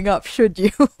staying up, should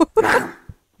you?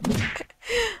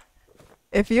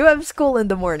 If you have school in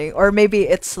the morning, or maybe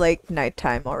it's like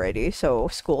nighttime already, so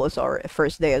school is already,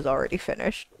 first day is already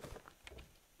finished.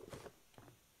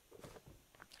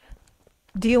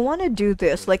 Do you want to do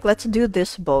this? Like, let's do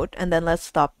this boat, and then let's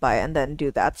stop by and then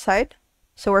do that side.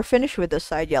 So we're finished with this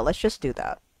side. Yeah, let's just do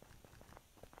that.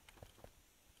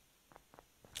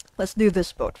 Let's do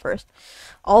this boat first.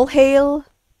 All hail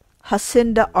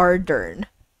Hacinda Ardern.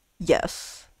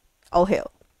 Yes. All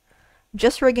hail.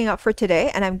 Just rigging up for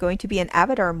today, and I'm going to be in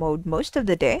avatar mode most of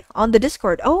the day on the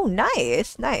Discord. Oh,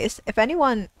 nice, nice. If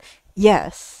anyone...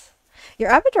 Yes. Your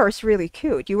avatar is really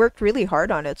cute. You worked really hard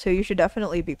on it, so you should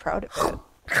definitely be proud of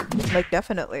it. Like,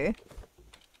 definitely.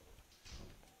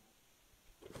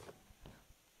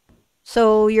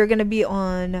 So, you're gonna be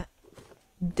on...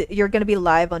 You're gonna be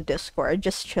live on Discord,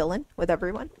 just chilling with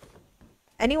everyone.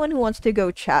 Anyone who wants to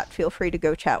go chat, feel free to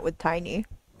go chat with Tiny.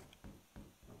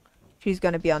 She's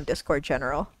gonna be on Discord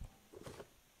General.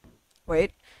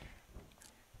 Wait,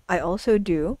 I also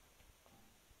do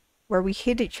where we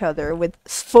hit each other with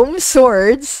foam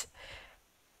swords.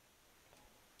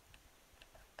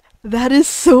 That is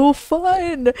so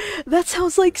fun! That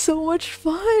sounds like so much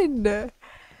fun!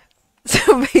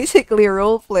 So basically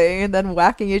role playing and then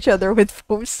whacking each other with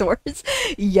foam swords.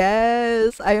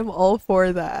 Yes, I am all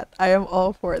for that. I am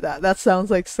all for that. That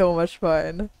sounds like so much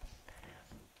fun.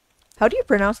 How do you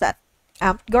pronounce that?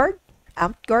 Amtgard?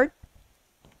 Amtgard?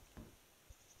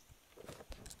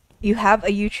 You have a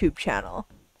YouTube channel.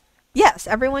 Yes,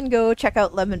 everyone go check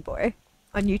out Lemon Boy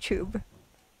on YouTube.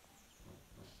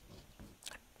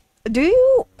 Do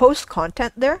you post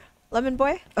content there, Lemon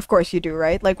Boy? Of course you do,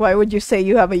 right? Like, why would you say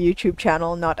you have a YouTube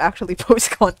channel and not actually post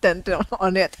content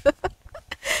on it?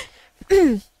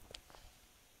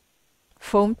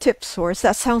 Foam tip source?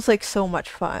 That sounds like so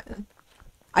much fun.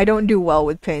 I don't do well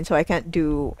with pain, so I can't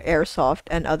do airsoft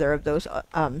and other of those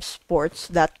sports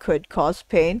that could cause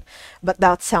pain. But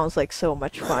that sounds like so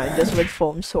much fun, just with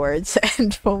foam swords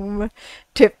and foam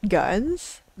tipped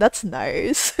guns. That's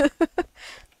nice.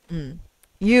 Mm.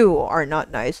 You are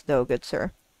not nice, though, good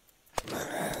sir.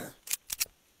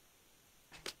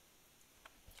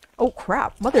 Oh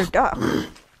crap, mother duck.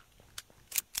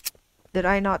 Did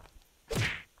I not...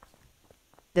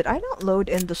 Did I not load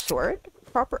in the sword?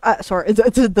 Sorry,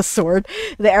 the sword.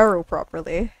 The arrow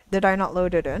properly. Did I not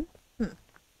load it in?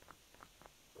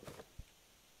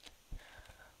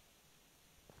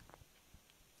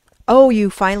 Oh, you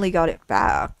finally got it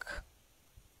back.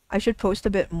 I should post a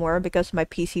bit more because my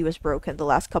PC was broken the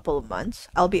last couple of months.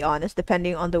 I'll be honest,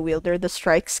 depending on the wielder, the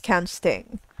strikes can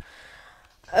sting.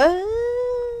 Uh...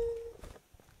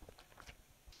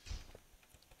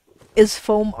 Is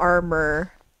foam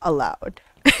armor allowed?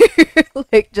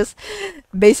 Like, just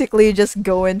basically just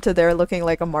go into there looking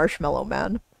like a marshmallow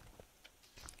man.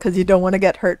 Because you don't want to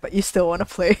get hurt, but you still want to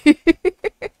play.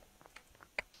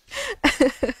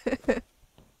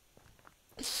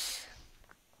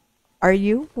 Are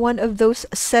you one of those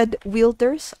said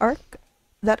wielders, Ark,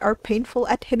 that are painful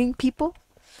at hitting people?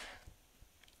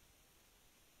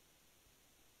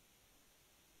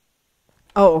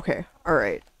 Oh, okay.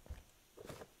 Alright.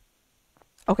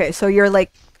 Okay, so you're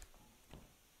like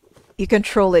you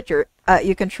control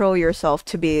you control yourself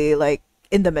to be like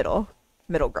in the middle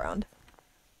ground.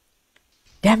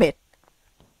 Damn it.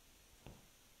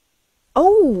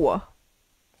 Oh,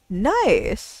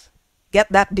 nice.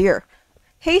 Get that deer.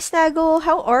 Hey Snaggle,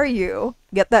 how are you?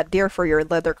 Get that deer for your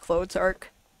leather clothes,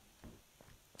 Ark.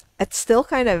 It's still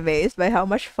kind of amazed by how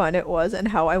much fun it was and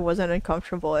how I wasn't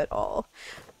uncomfortable at all.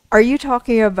 Are you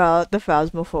talking about the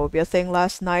phasmophobia thing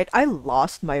last night? I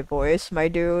lost my voice, my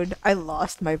dude. I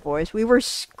lost my voice. We were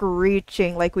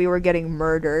screeching like we were getting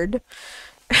murdered.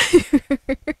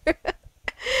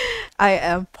 I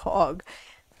am Pog.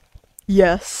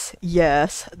 Yes,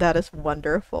 yes, that is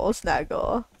wonderful,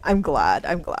 Snaggle. I'm glad,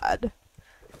 I'm glad.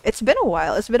 It's been a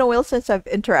while. It's been a while since I've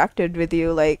interacted with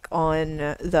you, like, on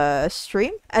the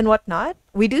stream and whatnot.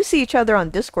 We do see each other on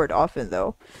Discord often,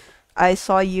 though. I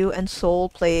saw you and Soul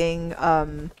playing,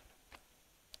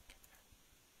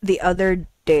 the other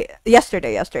day,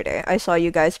 yesterday. I saw you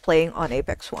guys playing on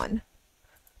Apex 1.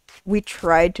 We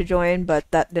tried to join, but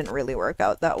that didn't really work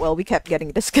out that well. We kept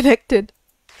getting disconnected.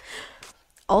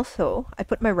 Also, I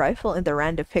put my rifle in the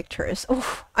random pictures.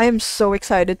 Oh, I am so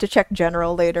excited to check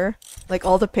general later. Like,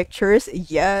 all the pictures.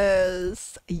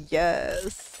 Yes,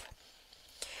 yes.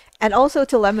 And also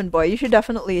to Lemon Boy, you should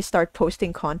definitely start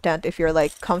posting content if you're,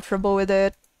 like, comfortable with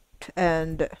it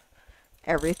and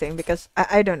everything, because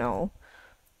I don't know.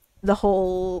 The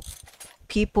whole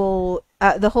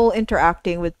the whole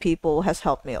interacting with people has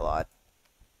helped me a lot.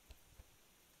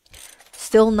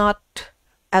 Still not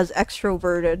as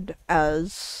extroverted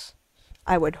as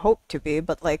I would hope to be,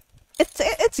 but like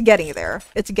it's getting there.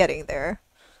 It's getting there.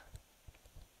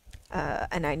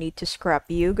 And I need to scrap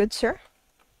you, good sir.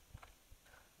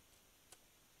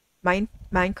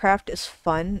 Minecraft is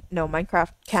fun. No,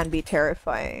 Minecraft can be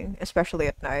terrifying, especially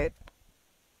at night.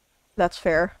 That's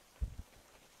fair.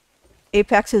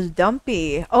 Apex is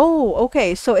dumpy. Oh,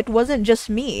 okay, so it wasn't just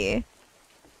me.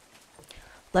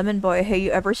 Lemon Boy, hey,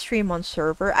 you ever stream on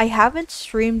server? I haven't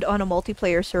streamed on a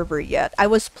multiplayer server yet. I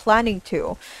was planning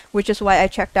to, which is why I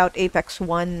checked out Apex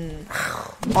 1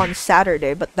 on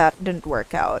Saturday, but that didn't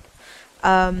work out.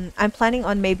 I'm planning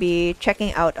on maybe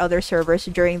checking out other servers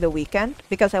during the weekend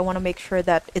because I want to make sure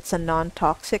that it's a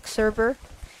non-toxic server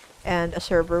and a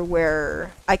server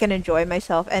where I can enjoy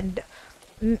myself, and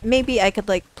maybe I could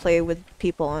like play with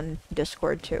people on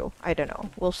Discord too. I don't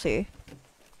know. We'll see.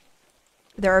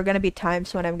 There are gonna be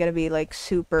times when I'm gonna be like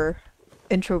super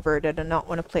introverted and not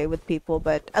want to play with people,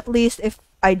 but at least if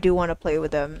I do want to play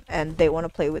with them, and they want to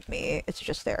play with me. It's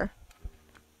just there.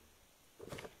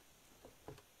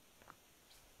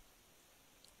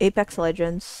 Apex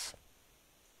Legends.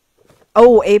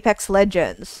 Oh, Apex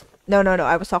Legends. No, no, no.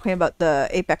 I was talking about the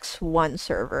Apex 1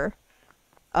 server.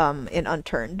 In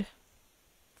Unturned.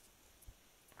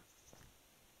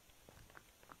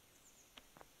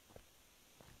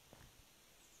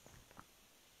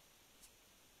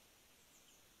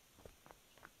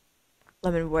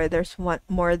 Lemon Boy, there's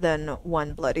more than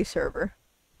one bloody server.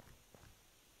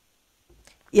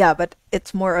 Yeah, but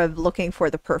it's more of looking for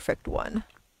the perfect one.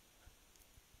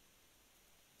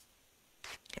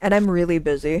 And I'm really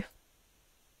busy.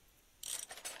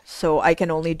 So I can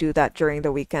only do that during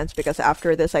the weekends because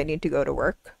after this I need to go to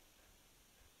work.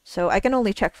 So I can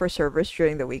only check for servers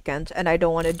during the weekends, and I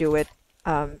don't want to do it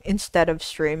instead of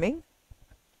streaming.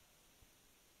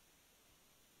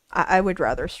 I would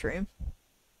rather stream.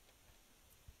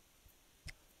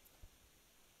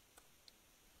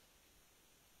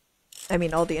 I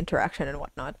mean, all the interaction and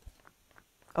whatnot.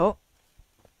 Oh.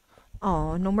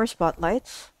 Oh, no more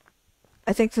spotlights.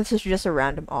 I think this is just a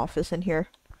random office in here.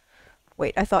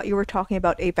 Wait, I thought you were talking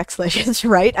about Apex Legends,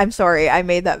 right? I'm sorry, I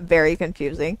made that very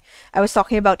confusing. I was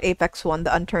talking about Apex 1,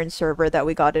 the Unturned server that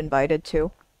we got invited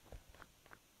to.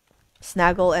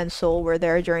 Snaggle and Soul were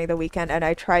there during the weekend, and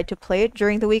I tried to play it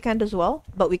during the weekend as well,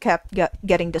 but we kept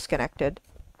getting disconnected.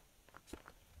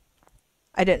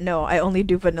 I didn't know, I only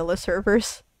do vanilla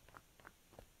servers.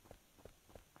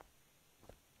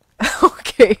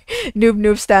 Okay,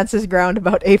 Noob stands his ground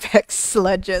about Apex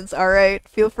Legends. Alright,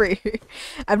 feel free.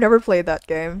 I've never played that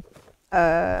game.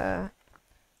 I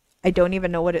don't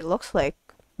even know what it looks like.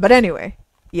 But anyway,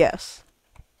 yes.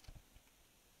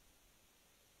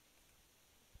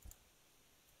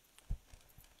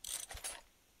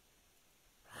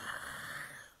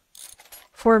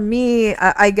 For me,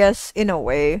 I guess in a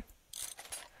way,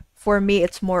 for me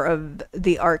it's more of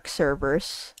the Ark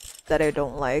servers that I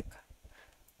don't like.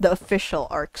 The official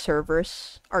Ark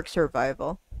servers, Ark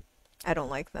Survival. I don't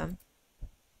like them.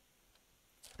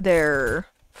 They're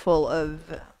full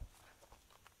of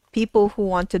people who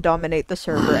want to dominate the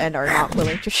server and are not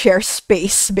willing to share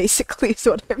space, basically, is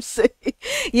what I'm saying.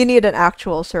 You need an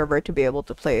actual server to be able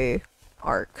to play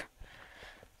Ark.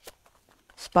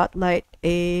 Spotlight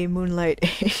A, Moonlight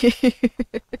A.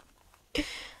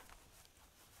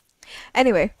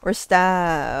 Anyway, we're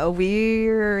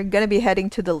gonna be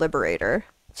heading to the Liberator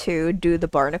to do the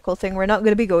barnacle thing. We're not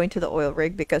gonna be going to the oil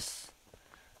rig because...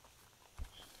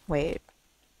 Wait.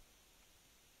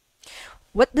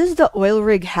 What does the oil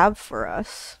rig have for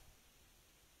us?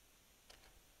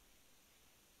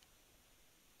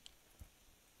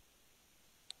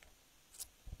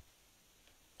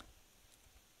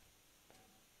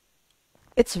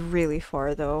 It's really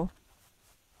far though.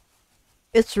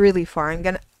 It's really far. I'm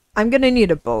gonna need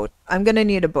a boat. I'm gonna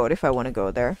need a boat if I want to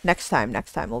go there. Next time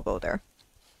we'll go there.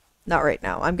 Not right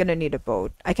now. I'm gonna need a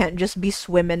boat. I can't just be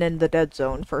swimming in the dead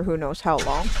zone for who knows how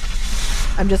long.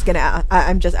 I'm just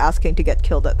asking to get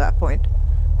killed at that point.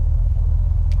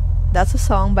 That's a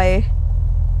song by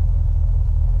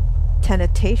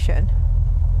Tentatation.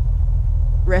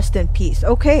 Rest in peace.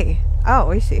 Okay.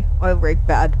 Oh, I see. Oil rig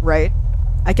bad, right?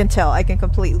 I can tell. I can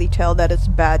completely tell that it's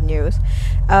bad news.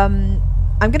 I'm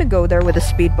gonna go there with a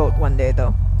speedboat one day,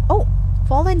 though. Oh,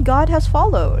 Fallen God has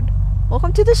followed.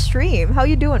 Welcome to the stream. How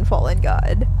you doing, Fallen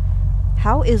God?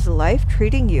 How is life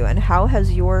treating you, and how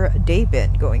has your day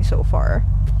been going so far?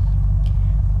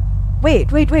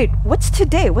 Wait. What's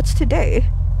today?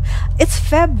 It's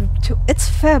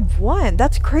Feb 1.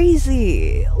 That's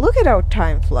crazy. Look at how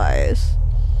time flies.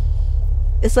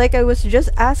 It's like I was just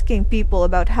asking people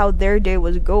about how their day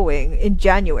was going in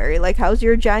January. Like, how's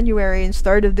your January and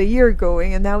start of the year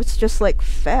going? And now it's just like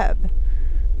Feb.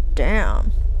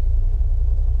 Damn.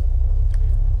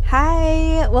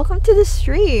 Hi, welcome to the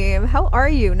stream. How are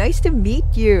you? Nice to meet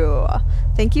you.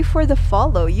 Thank you for the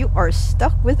follow. You are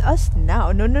stuck with us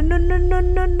now. No.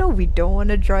 We don't want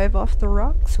to drive off the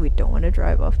rocks.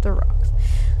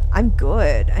 I'm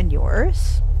good. And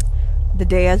yours? The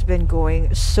day has been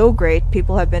going so great.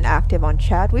 People have been active on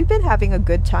chat. We've been having a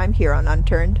good time here on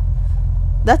Unturned.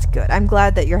 That's good. I'm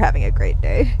glad that you're having a great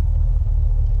day.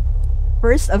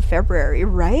 1st of February,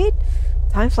 right?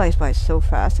 Time flies by so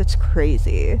fast. It's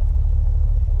crazy.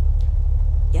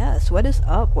 Yes, what is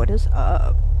up?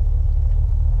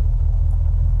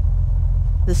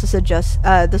 This is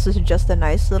just a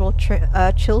nice little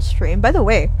chill stream. By the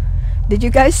way, did you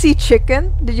guys see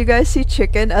Chicken?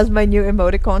 As my new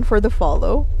emoticon for the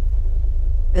follow?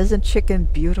 Isn't Chicken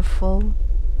beautiful?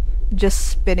 Just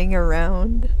spinning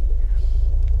around.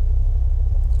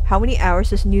 How many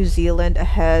hours is New Zealand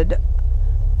ahead?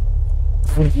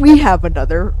 We have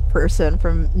another person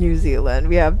from New Zealand.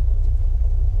 We have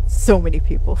so many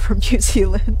people from New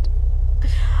Zealand.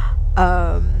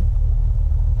 Um,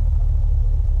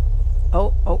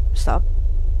 oh, stop.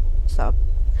 Stop.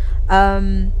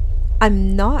 Um,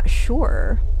 I'm not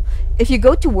sure. If you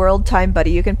go to World Time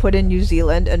Buddy, you can put in New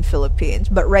Zealand and Philippines.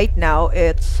 But right now,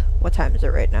 it's... What time is it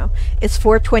right now? It's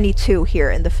 4:22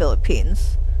 here in the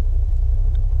Philippines.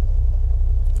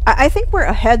 I think we're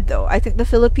ahead, though. I think the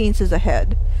Philippines is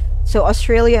ahead. So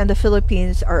Australia and the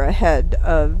Philippines are ahead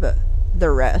of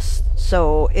the rest.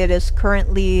 So it is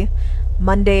currently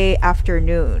Monday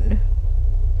afternoon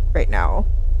right now.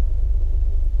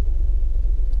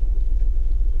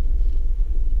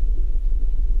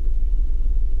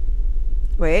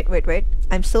 Wait.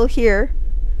 I'm still here.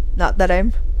 Not that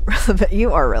I'm relevant.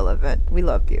 You are relevant. We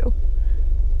love you.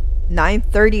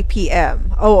 9:30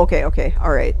 p.m. Oh, okay.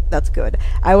 All right. That's good.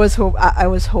 I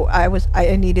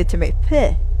needed to make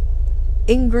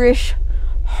English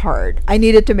hard. I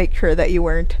needed to make sure that you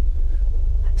weren't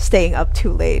staying up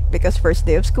too late because first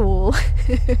day of school.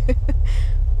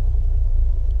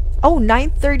 Oh,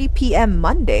 9:30 p.m.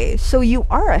 Monday. So you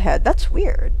are ahead. That's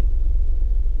weird.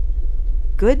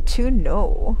 Good to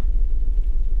know.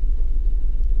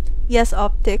 Yes,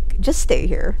 Optic, just stay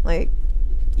here. Like,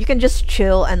 you can just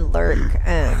chill and lurk,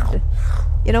 and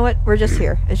you know what? We're just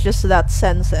here. It's just that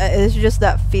sense. It's just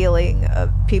that feeling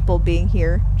of people being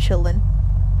here, chilling.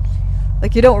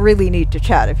 Like, you don't really need to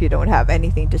chat if you don't have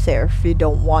anything to say, or if you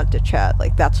don't want to chat.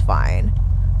 Like, that's fine.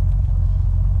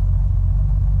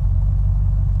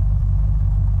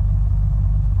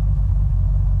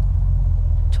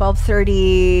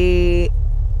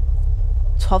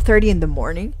 $12:30 in the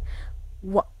morning?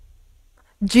 What?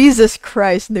 Jesus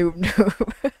Christ, noob.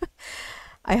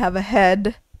 I have a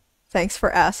head. Thanks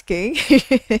for asking.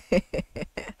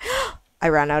 I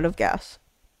ran out of gas.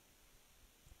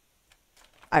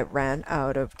 I ran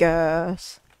out of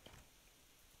gas.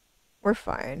 We're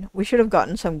fine. We should have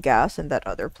gotten some gas in that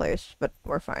other place, but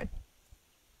we're fine.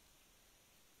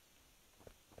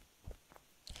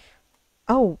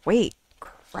 Oh, wait.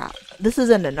 Crap. This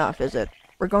isn't enough, is it?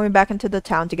 We're going back into the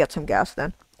town to get some gas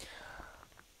then.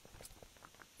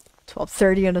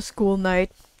 12:30 on a school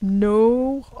night.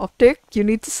 No, Optic, you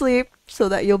need to sleep so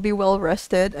that you'll be well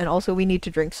rested, and also we need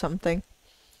to drink something.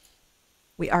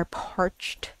 We are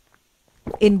parched.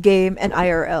 In-game and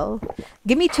IRL.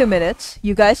 Give me 2 minutes.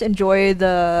 You guys enjoy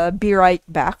the Be Right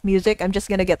Back music. I'm just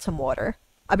gonna get some water.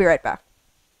 I'll be right back.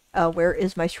 Where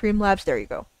is my Streamlabs? There you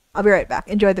go. I'll be right back.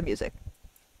 Enjoy the music.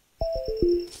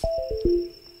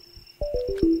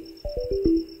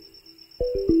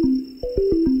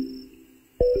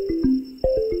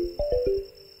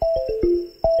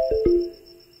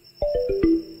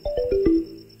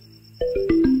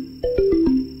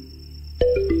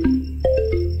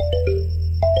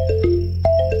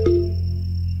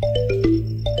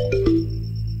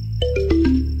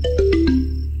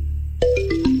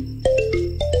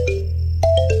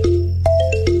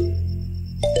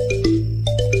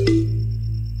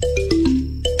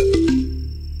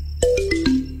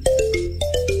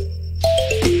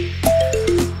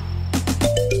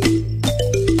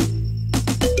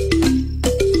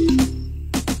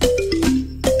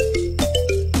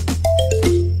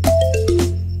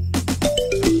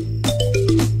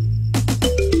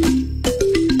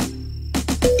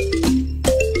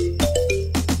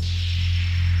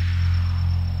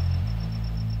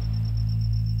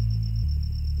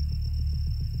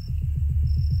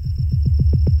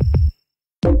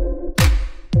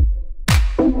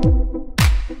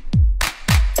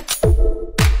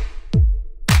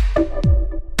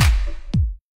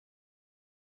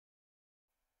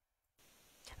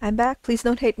 I'm back. Please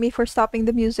don't hate me for stopping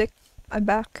the music. I'm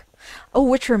back. Oh,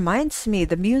 which reminds me,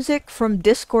 the music from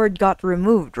Discord got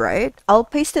removed, right? I'll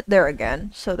paste it there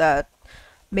again so that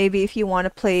maybe if you want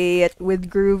to play it with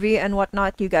Groovy and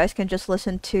whatnot, you guys can just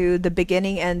listen to the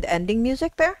beginning and ending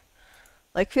music there.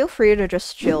 Like, feel free to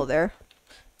just chill there.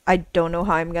 I don't know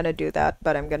how I'm gonna do that,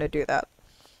 but I'm gonna do that.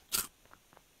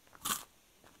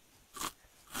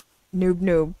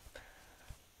 Noob.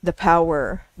 The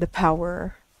power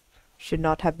should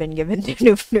not have been given to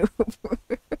Noob.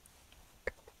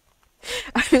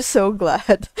 I'm so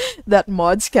glad that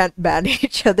mods can't ban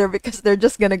each other because they're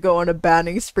just gonna go on a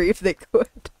banning spree if they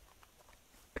could.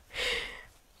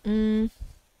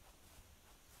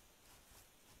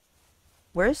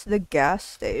 Where's the gas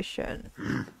station?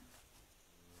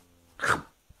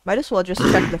 Might as well just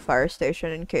check the fire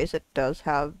station in case it does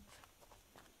have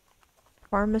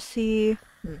pharmacy.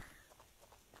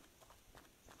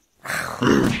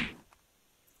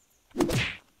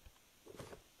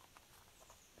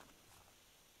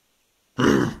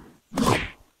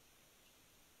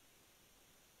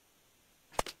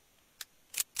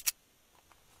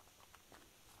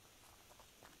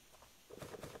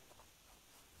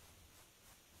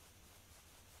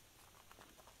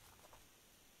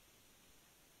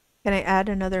 Can I add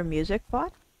another music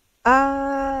bot?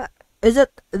 Uh, is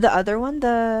it the other one?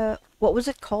 The what was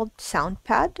it called?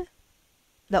 Soundpad?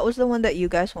 That was the one that you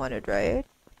guys wanted, right?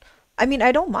 I mean,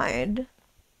 I don't mind.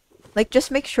 Like,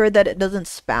 just make sure that it doesn't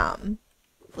spam.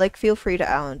 Like, feel free to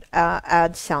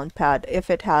add Soundpad if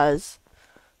it has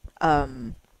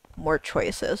more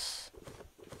choices.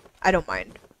 I don't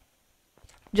mind.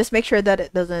 Just make sure that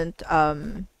it doesn't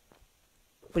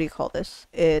what do you call this?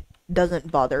 It doesn't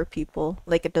bother people.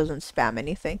 Like, it doesn't spam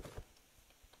anything.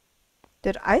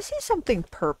 Did I see something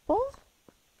purple?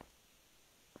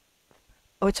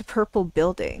 Oh, it's a purple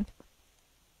building.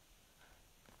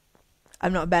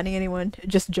 I'm not banning anyone.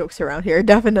 Just jokes around here.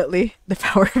 Definitely. The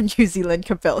power of New Zealand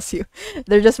compels you.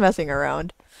 They're just messing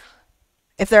around.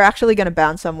 If they're actually gonna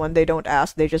ban someone, they don't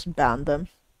ask, they just ban them.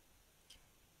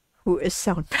 Who is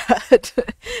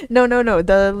Soundpad? No, no, no.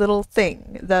 The little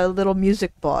thing. The little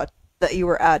music bot that you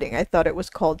were adding. I thought it was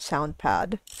called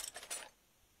Soundpad.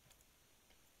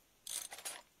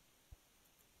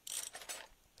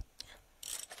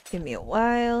 Give me a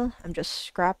while. I'm just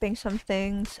scrapping some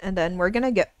things. And then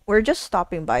we're just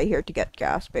stopping by here to get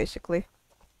gas, basically.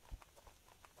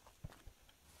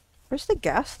 Where's the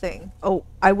gas thing? Oh,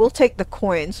 I will take the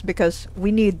coins because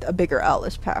we need a bigger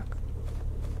Alice pack.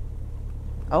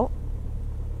 Oh.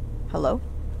 Hello?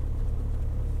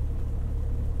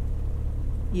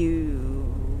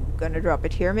 You gonna drop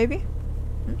it here, maybe?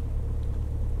 Hmm?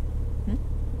 Hmm?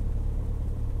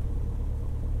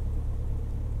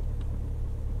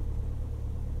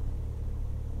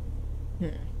 Hmm.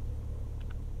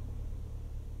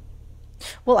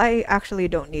 Well, I actually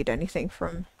don't need anything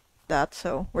from that,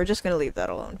 so we're just gonna leave that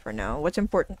alone for now. What's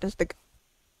important is the...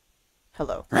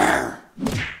 Hello.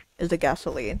 Is the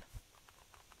gasoline.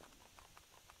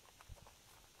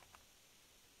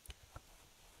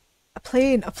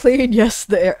 A plane, yes,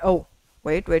 the air... Oh,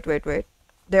 wait, wait, wait, wait.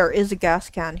 There is a gas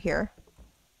can here.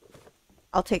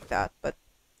 I'll take that, but...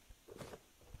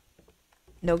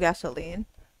 No gasoline.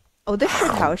 Oh, this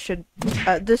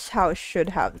house should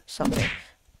have something.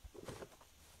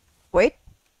 Wait.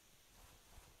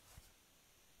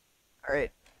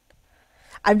 Alright.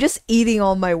 I'm just eating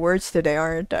all my words today,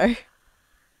 aren't I?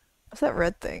 What's that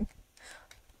red thing?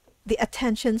 The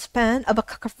attention span of a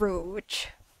cockroach.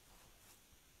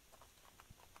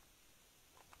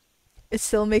 It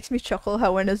still makes me chuckle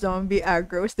how when a zombie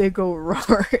aggroes, they go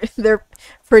roar. They're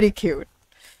pretty cute.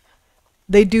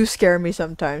 They do scare me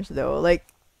sometimes, though. Like,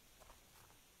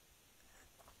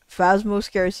 Phasmo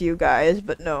scares you guys,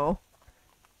 but no.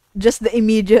 Just the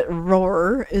immediate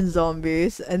roar in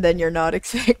zombies, and then you're not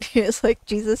expecting it. It's like,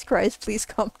 Jesus Christ, please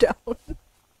calm down.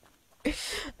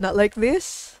 Not like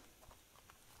this.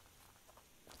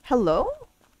 Hello?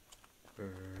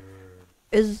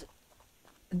 Is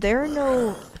there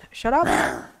no... Shut up.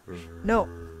 No.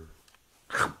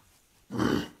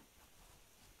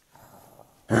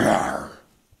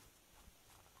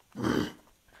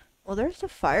 Well, there's the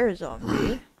fire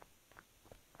zombie.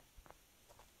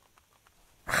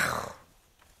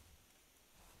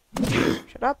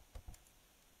 Shut up.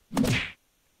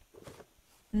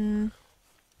 Mm.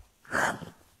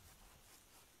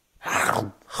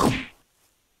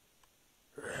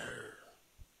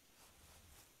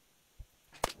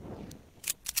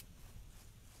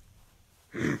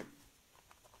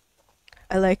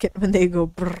 I like it when they go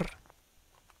brrr.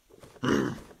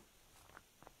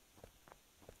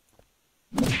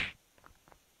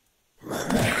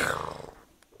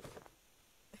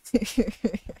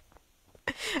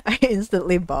 I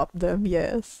instantly bop them,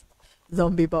 yes.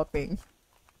 Zombie bopping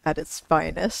at its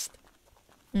finest.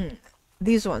 Mm.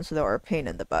 These ones, though, are a pain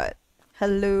in the butt.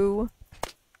 Hello.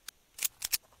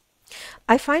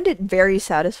 I find it very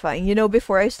satisfying. You know,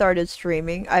 before I started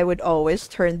streaming, I would always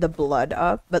turn the blood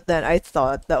up, but then I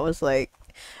thought that was like,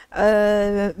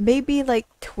 maybe like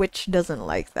Twitch doesn't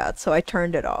like that, so I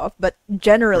turned it off. But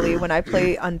generally, when I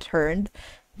play Unturned,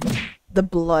 the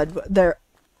blood,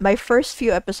 my first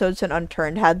few episodes in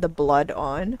Unturned had the blood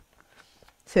on.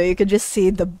 So you could just see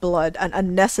the blood, an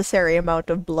unnecessary amount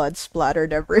of blood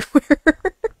splattered everywhere.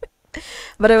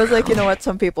 But I was like, you know what,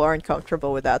 some people aren't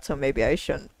comfortable with that, so maybe I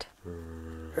shouldn't.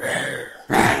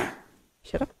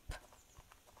 Shut up.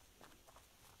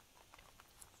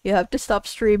 You have to stop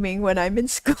streaming when I'm in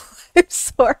school. I'm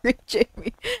sorry,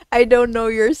 Jamie. I don't know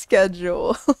your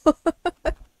schedule.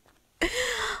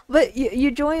 But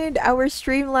you joined our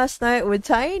stream last night with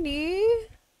Tiny,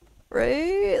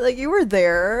 right? Like, you were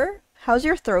there. How's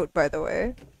your throat, by the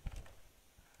way?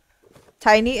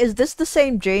 Tiny, is this the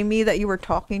same Jamie that you were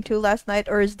talking to last night,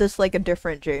 or is this like a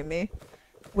different Jamie?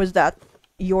 Was that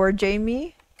your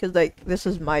Jamie? Because, like, this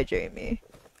is my Jamie.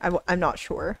 I'm not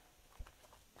sure.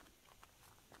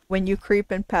 when you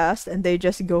creeping past and they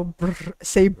just go brr,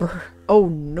 say brr. Oh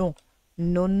no.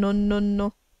 No, no, no,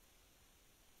 no.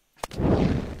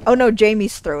 Oh no,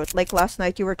 Jamie's throat. Like last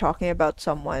night you were talking about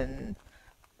someone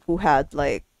who had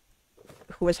like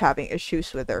who was having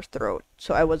issues with their throat.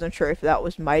 So I wasn't sure if that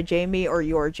was my Jamie or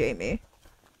your Jamie.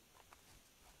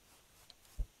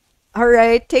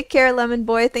 Alright, take care, Lemon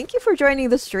Boy. Thank you for joining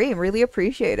the stream. Really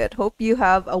appreciate it. Hope you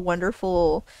have a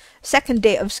wonderful second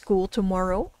day of school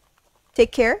tomorrow.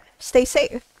 Take care. Stay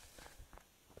safe.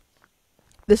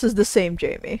 This is the same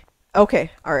Jamie.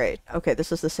 Okay, alright. Okay,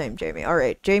 this is the same Jamie.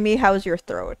 Alright, Jamie, how's your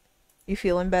throat? You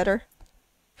feeling better?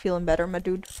 Feeling better, my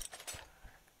dude?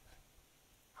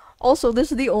 Also,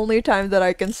 this is the only time that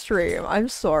I can stream. I'm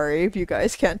sorry if you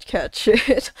guys can't catch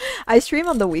it. I stream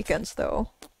on the weekends though.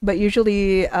 But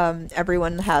usually,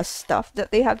 everyone has stuff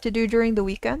that they have to do during the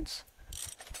weekends.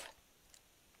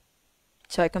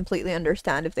 So I completely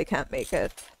understand if they can't make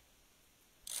it.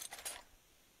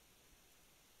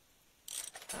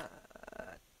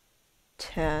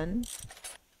 10.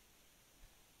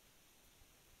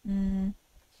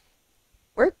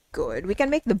 We're good. We can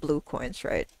make the blue coins,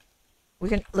 right?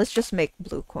 Let's just make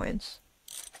blue coins.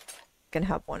 Can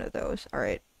have one of those.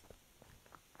 Alright.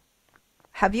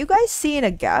 Have you guys seen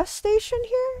a gas station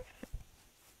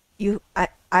here?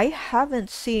 I haven't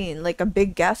seen like a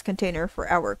big gas container for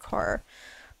our car.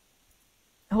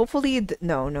 Hopefully,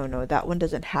 no, no, no, that one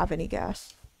doesn't have any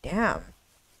gas. Damn.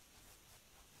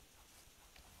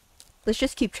 Let's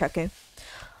just keep checking.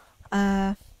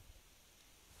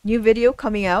 New video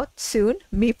coming out soon.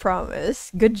 Me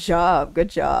promise. Good job, good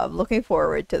job. Looking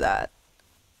forward to that.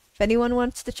 If anyone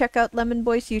wants to check out Lemon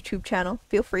Boy's YouTube channel,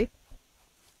 feel free.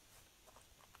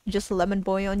 Just Lemon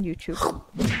Boy on YouTube.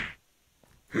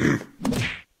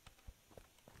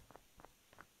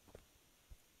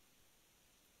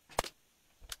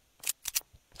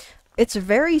 It's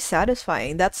very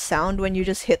satisfying, that sound when you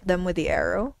just hit them with the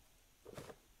arrow.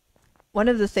 One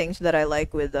of the things that I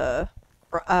like with the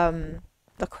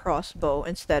crossbow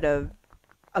instead of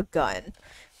a gun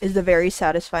is the very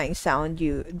satisfying sound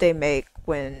they make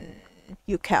when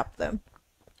you cap them.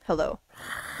 Hello.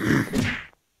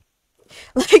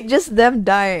 Like just them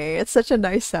dying. It's such a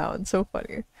nice sound. So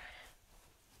funny.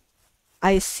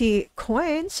 I see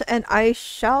coins and I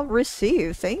shall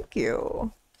receive. Thank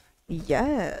you.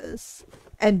 Yes.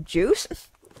 And juice?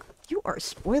 You are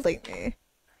spoiling me.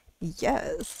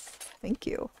 Yes. Thank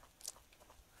you.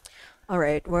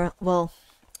 Alright, well,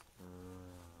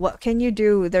 what can you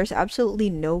do? There's absolutely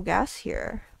no gas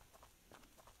here.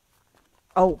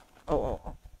 Oh.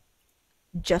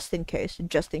 Just in case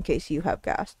you have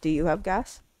gas. Do you have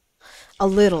gas? A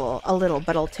little,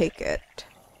 but I'll take it.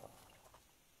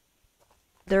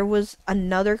 There was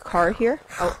another car here.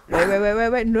 Oh,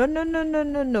 wait.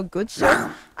 No, good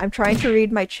sir. I'm trying to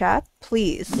read my chat.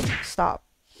 Please, stop.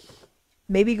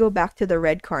 Maybe go back to the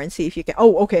red car and see if you can.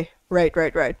 Oh, okay. Right.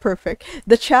 Perfect.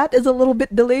 The chat is a little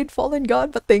bit delayed, Fallen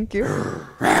God, but thank you.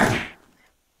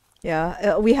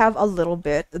 Yeah, we have a little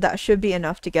bit. That should be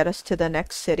enough to get us to the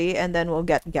next city, and then we'll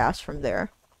get gas from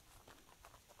there.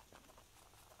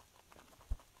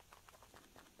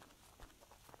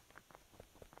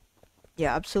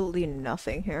 Yeah, absolutely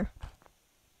nothing here.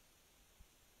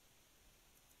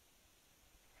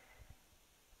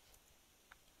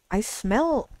 I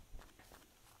smell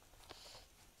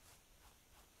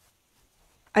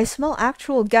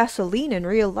actual gasoline in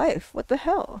real life. What the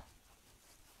hell?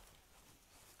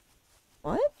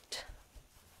 What?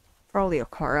 Probably a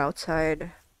car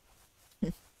outside.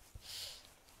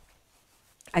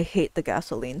 I hate the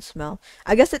gasoline smell.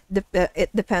 I guess it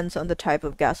depends on the type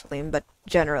of gasoline, but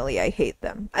generally I hate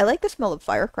them. I like the smell of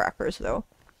firecrackers though.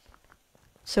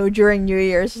 So during New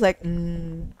Year's, it's like,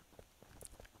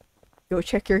 go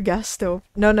check your gas stove.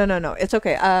 No. It's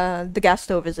okay. The gas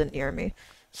stove isn't near me,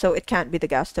 so it can't be the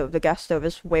gas stove. The gas stove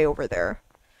is way over there.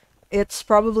 It's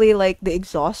probably like the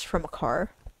exhaust from a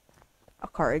car. A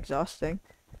car exhausting.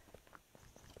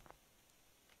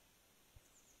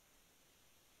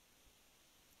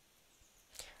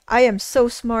 I am so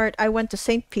smart. I went to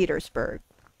St. Petersburg.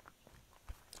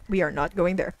 We are not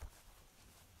going there.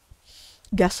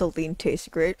 Gasoline tastes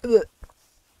great. Ugh.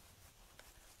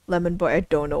 Lemon Boy, I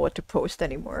don't know what to post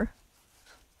anymore.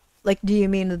 Like, do you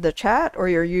mean the chat or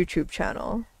your YouTube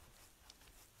channel?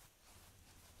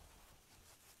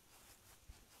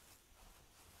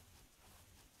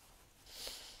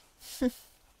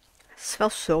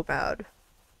 Smells so bad.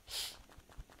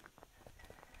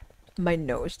 My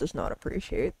nose does not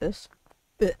appreciate this.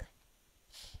 Ugh.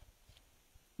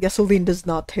 Gasoline does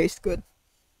not taste good.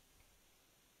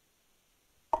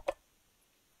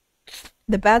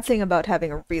 The bad thing about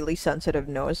having a really sensitive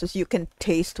nose is you can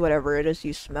taste whatever it is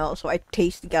you smell. So I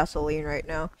taste gasoline right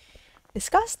now.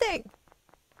 Disgusting.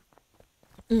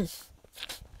 Mm.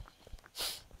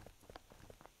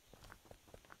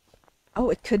 Oh,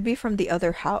 it could be from the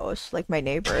other house, like my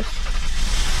neighbors.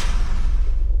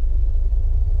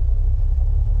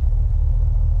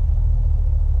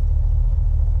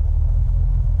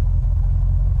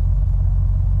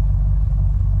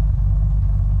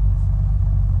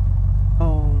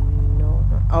 Oh no,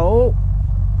 no. Oh,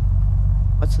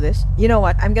 what's this? You know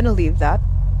what? I'm gonna leave that.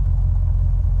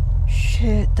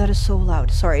 Shit, that is so loud.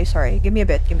 Sorry, sorry. Give me a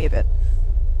bit, give me a bit.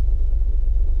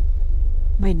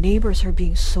 My neighbors are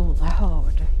being so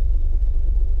loud.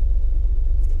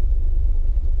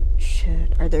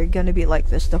 Shit, are they gonna be like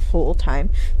this the whole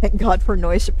time? Thank God for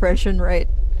noise suppression, right?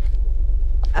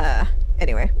 Uh,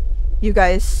 anyway. You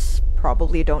guys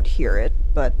probably don't hear it,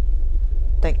 but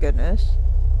thank goodness.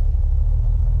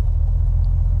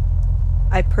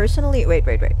 I personally- wait,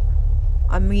 wait, wait.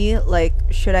 On me, like,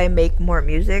 should I make more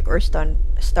music or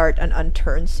start an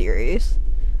Unturned series?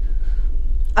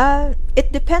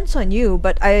 It depends on you,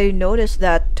 but I noticed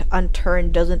that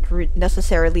Unturned doesn't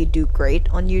necessarily do great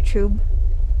on YouTube,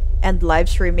 and live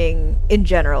streaming in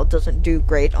general doesn't do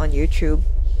great on YouTube.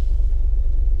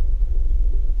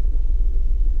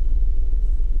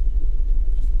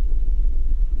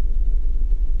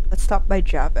 Let's stop by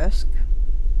Jabesk.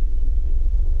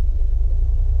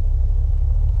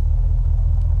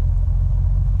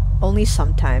 Only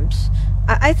sometimes.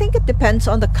 I think it depends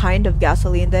on the kind of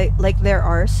gasoline. Like, there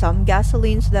are some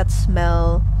gasolines that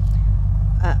smell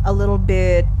a little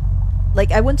bit,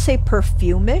 like, I wouldn't say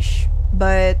perfumish,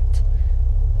 but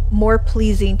more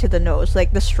pleasing to the nose.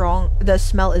 Like, the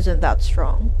smell isn't that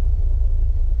strong.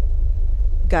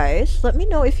 Guys, let me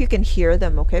know if you can hear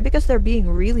them, okay? Because they're being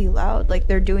really loud, like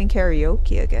they're doing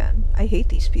karaoke again. I hate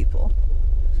these people.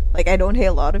 Like, I don't hate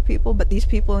a lot of people, but these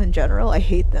people in general, I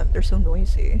hate them. They're so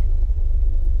noisy.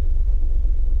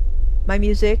 My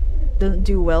music doesn't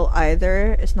do well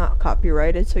either. It's not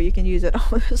copyrighted, so you can use it.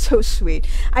 Oh, that's so sweet.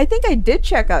 I think I did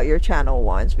check out your channel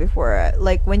once before,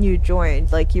 like when you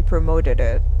joined, like you promoted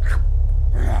it.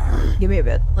 Give me a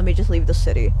bit. Let me just leave the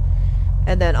city.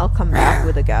 And then I'll come back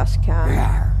with a gas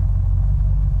can.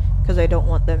 Because I don't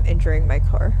want them injuring my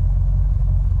car.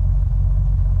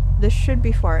 This should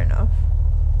be far enough.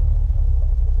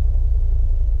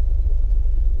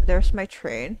 There's my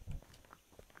train.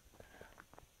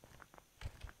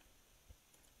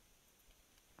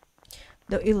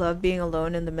 Don't you love being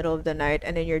alone in the middle of the night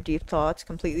and in your deep thoughts,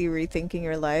 completely rethinking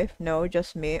your life? No,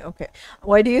 just me? Okay.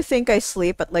 Why do you think I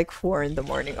sleep at like 4 in the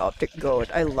morning, Optic Goat?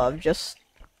 I love just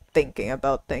thinking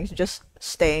about things, just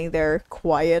staying there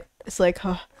quiet. It's like,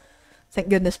 huh, thank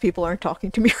goodness people aren't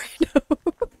talking to me right now.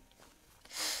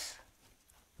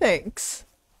 Thanks.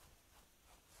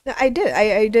 No, I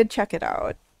did check it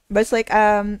out. But it's like,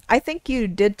 I think you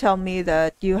did tell me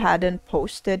that you hadn't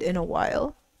posted in a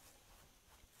while.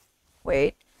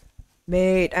 Wait.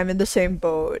 Mate, I'm in the same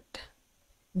boat.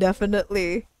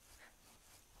 Definitely.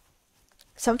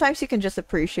 Sometimes you can just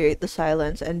appreciate the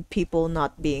silence and people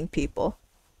not being people.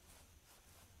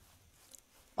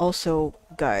 Also,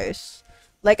 guys,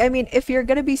 like, I mean, if you're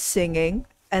gonna be singing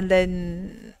and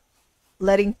then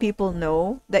letting people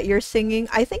know that you're singing,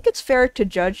 I think it's fair to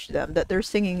judge them that their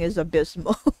singing is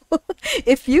abysmal.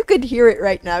 If you could hear it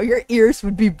right now, your ears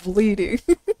would be bleeding.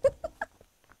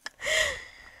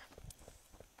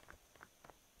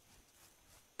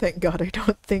 Thank God I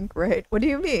don't think right. What do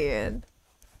you mean?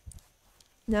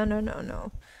 No, no, no,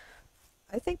 no.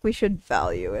 I think we should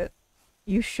value it.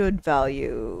 You should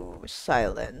value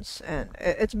silence, and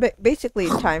it's basically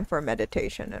time for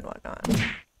meditation and whatnot.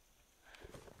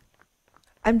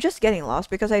 I'm just getting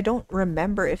lost because I don't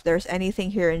remember if there's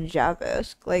anything here in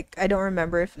Javisk. Like, I don't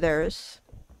remember if there's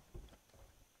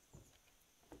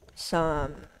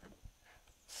some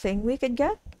thing we could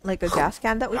get, like a gas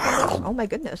can that we can use. Oh my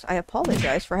goodness, I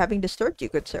apologize for having disturbed you,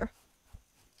 good sir.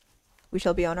 We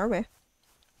shall be on our way.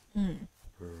 Hmm.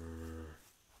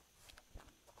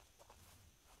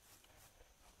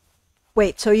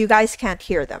 Wait, so you guys can't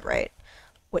hear them, right?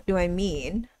 What do I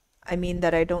mean? I mean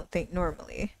that I don't think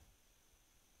normally.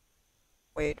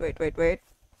 Wait, wait, wait, wait.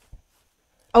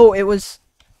 Oh, it was...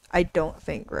 I don't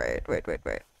think right. Wait, wait,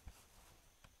 wait.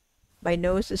 My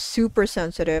nose is super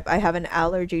sensitive. I have an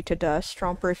allergy to dust,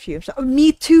 strong perfumes. Oh,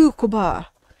 me too, Kuba!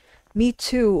 Me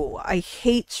too. I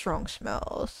hate strong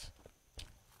smells.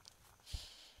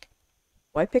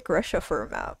 Why pick Russia for a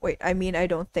map? Wait, I mean I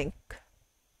don't think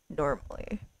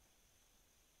normally.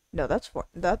 No, that's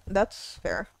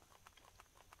fair.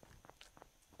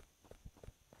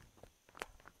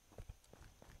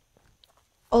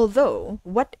 Although,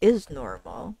 what is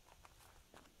normal?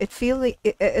 It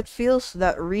feels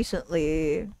that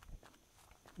recently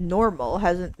normal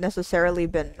hasn't necessarily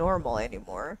been normal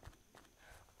anymore.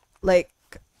 Like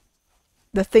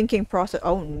the thinking process.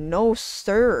 Oh no,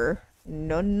 sir.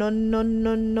 No, no, no,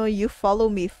 no, no. You follow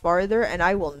me farther, and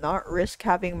I will not risk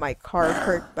having my car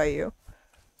hurt by you.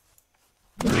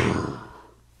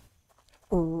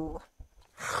 Ooh.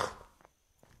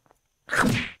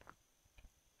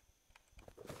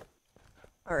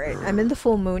 Alright, I'm in the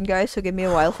full moon, guys, so give me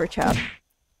a while for chat.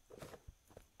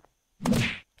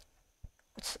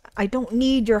 I don't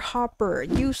need your hopper.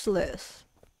 Useless.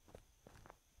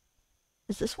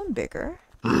 Is this one bigger?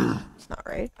 It's not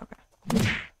right. Okay.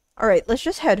 Alright, let's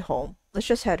just head home. Let's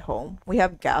just head home. We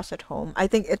have gas at home. I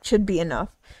think it should be enough.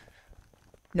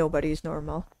 Nobody's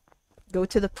normal. Go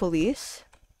to the police.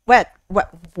 Wet.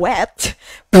 Wet. Wet?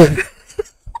 I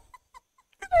just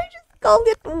called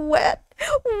it wet.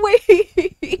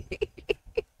 Wait.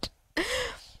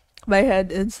 My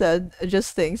head instead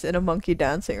just thinks in a monkey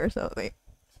dancing or something.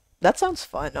 That sounds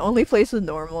fun. Only place with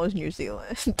normal is New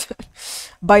Zealand.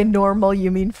 By normal, you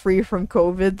mean free from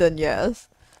COVID? Then yes.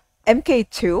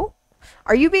 MK2?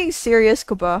 Are you being serious,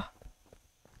 Kuba?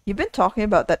 You've been talking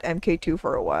about that MK2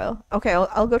 for a while. Okay,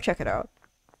 I'll go check it out.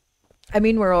 I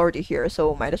mean, we're already here,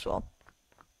 so might as well.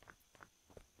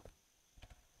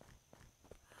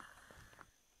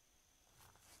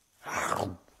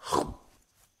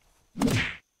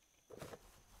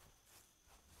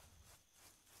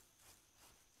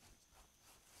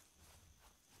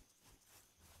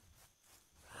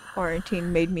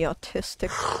 Quarantine made me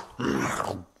autistic.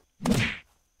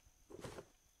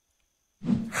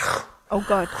 Oh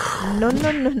god. No,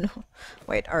 no, no, no.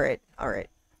 Wait, alright, alright.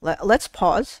 Let's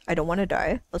pause. I don't want to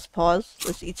die. Let's pause.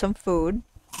 Let's eat some food.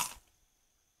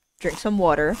 Drink some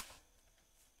water.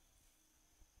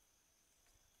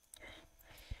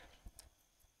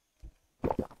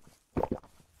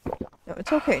 No,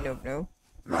 it's okay, Noob Noob.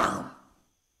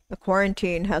 The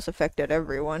quarantine has affected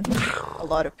everyone. A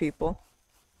lot of people.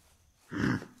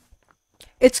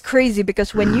 It's crazy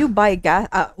because when you buy gas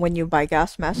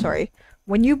masks, sorry,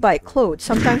 when you buy clothes,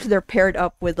 sometimes they're paired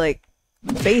up with like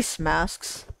face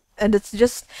masks, and it's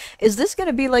just, is this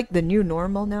gonna be like the new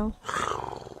normal now?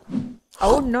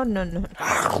 Oh no, no,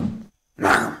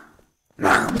 no.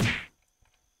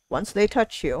 Once they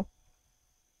touch you.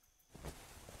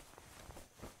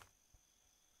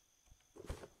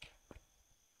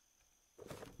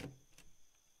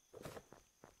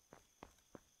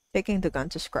 Taking the gun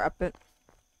to scrap it.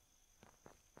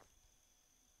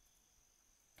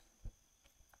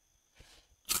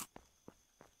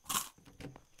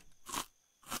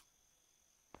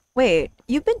 Wait,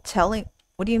 you've been telling...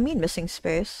 What do you mean missing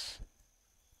space?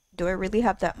 Do I really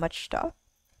have that much stuff?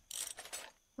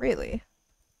 Really?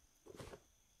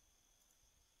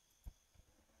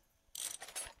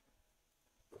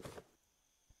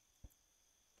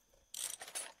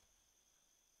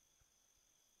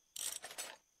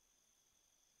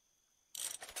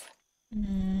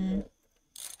 Mm.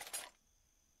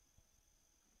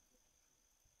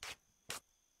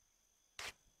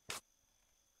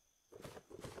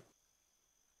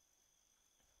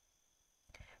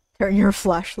 Turn your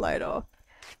flashlight off.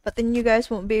 But then you guys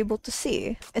won't be able to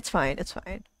see. It's fine, it's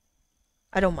fine.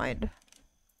 I don't mind.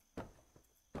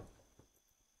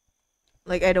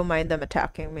 Like, I don't mind them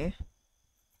attacking me.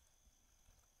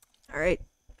 Alright.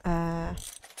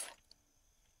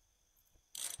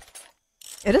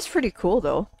 It is pretty cool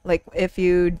though. Like, if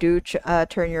you do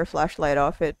turn your flashlight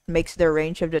off, it makes their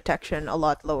range of detection a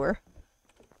lot lower.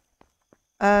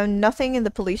 Nothing in the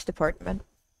police department.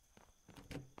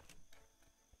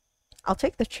 I'll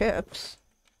take the chips.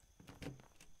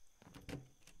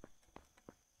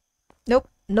 Nope,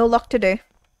 no luck today.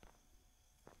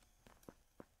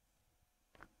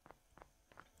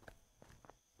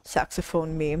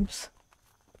 Saxophone memes.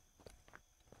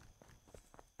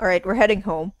 Alright, we're heading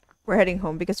home. We're heading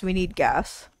home because we need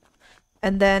gas.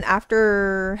 And then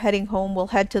after heading home, we'll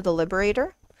head to the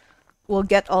Liberator. We'll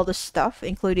get all the stuff,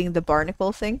 including the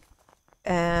barnacle thing.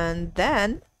 And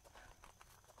then...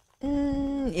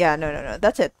 yeah, no.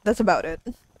 That's it. That's about it.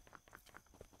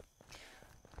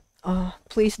 Oh,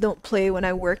 please don't play when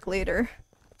I work later.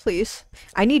 Please.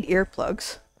 I need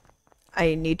earplugs.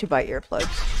 I need to buy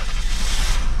earplugs.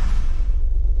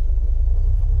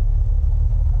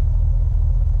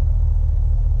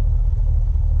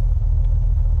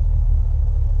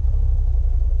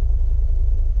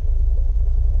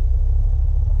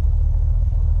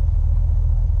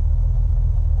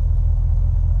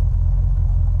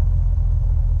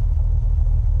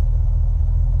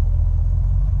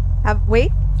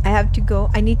 Wait, I I have to go.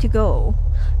 I need to go.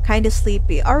 Kinda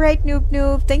sleepy. Alright, Noob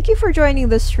Noob. Thank you for joining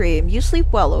the stream. You sleep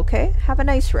well, okay? Have a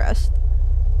nice rest.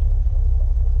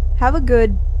 Have a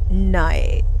good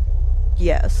night.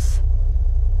 Yes.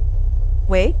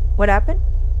 Wait, what happened?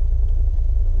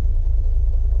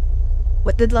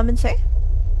 What did Lemon say?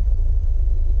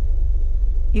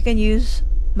 You can use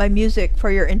my music for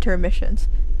your intermissions.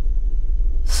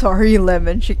 Sorry,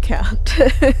 Lemon, she can't.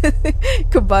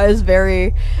 Kuba is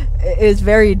very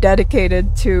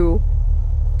dedicated to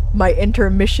my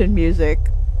intermission music.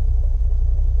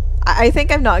 I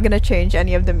think I'm not gonna change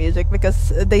any of the music because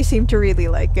they seem to really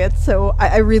like it, so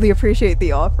I really appreciate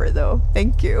the offer though.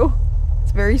 Thank you.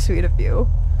 It's very sweet of you.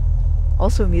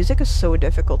 Also, music is so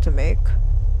difficult to make.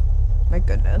 My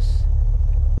goodness.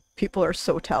 People are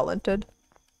so talented.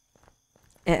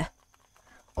 Eh.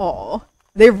 Aw.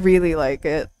 They really like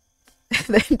it.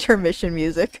 The intermission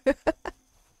music.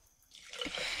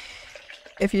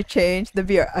 If you change the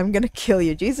VR, I'm gonna kill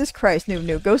you. Jesus Christ, Noob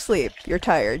Noob, go sleep. You're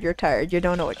tired, you're tired. You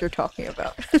don't know what you're talking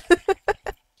about.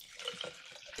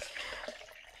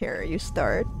 Here, you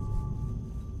start.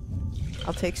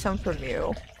 I'll take some from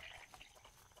you.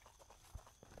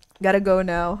 Gotta go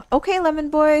now. Okay, Lemon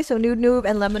Boy. So Noob Noob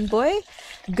and Lemon Boy,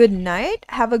 good night.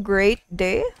 Have a great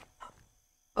day.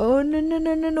 Oh, no, no,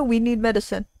 no, no, no. We need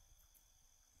medicine.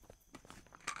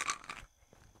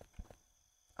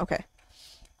 Okay.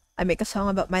 I make a song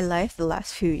about my life the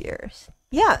last few years.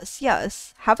 Yes,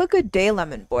 yes. Have a good day,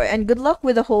 Lemon Boy. And good luck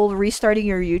with the whole restarting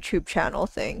your YouTube channel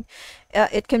thing.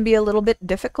 It can be a little bit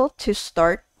difficult to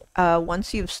start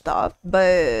once you've stopped,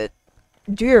 but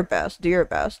do your best. Do your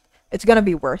best. It's gonna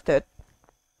be worth it.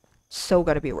 So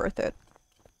gonna be worth it.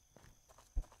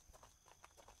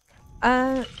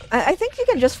 I think you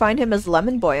can just find him as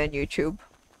Lemon Boy on YouTube.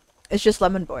 It's just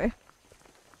Lemon Boy.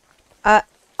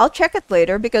 I'll check it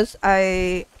later because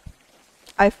I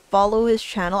follow his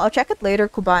channel. I'll check it later,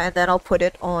 Kuba, and then I'll put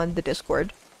it on the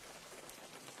Discord.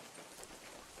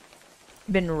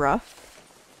 Been rough?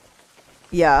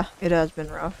 Yeah, it has been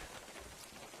rough.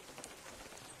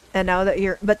 And now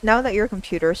that now that your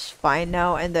computer's fine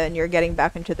now, and then you're getting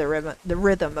back into the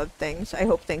rhythm of things, I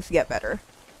hope things get better.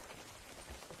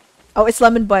 Oh, it's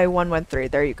Lemon Boy 113.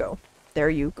 There you go. There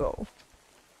you go.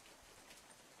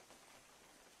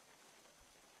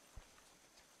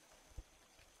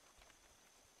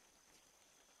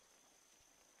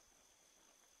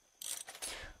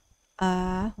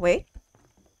 Wait.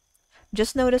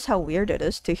 Just notice how weird it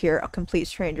is to hear a complete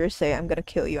stranger say, "I'm gonna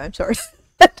kill you, I'm sorry."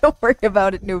 Don't worry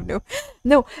about it, Noob Noob.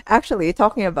 No, actually,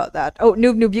 talking about that. Oh,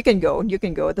 Noob Noob, you can go. You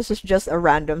can go. This is just a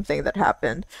random thing that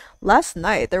happened. Last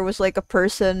night, there was like a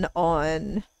person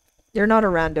on... You're not a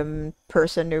random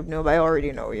person, Noob Noob. I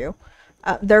already know you.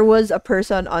 There was a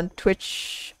person on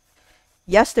Twitch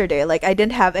yesterday. Like, I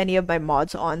didn't have any of my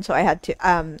mods on, so I had to...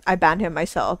 I banned him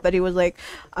myself. But he was like,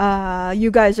 you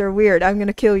guys are weird. I'm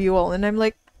gonna kill you all. And I'm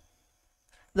like,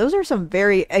 those are some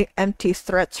very empty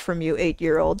threats from you,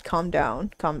 8-year-old. Calm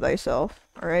down. Calm thyself.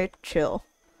 Alright? Chill.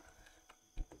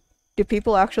 Do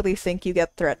people actually think you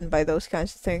get threatened by those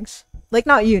kinds of things? Like,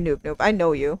 not you, Noob Noob. I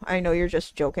know you. I know you're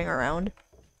just joking around.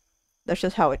 That's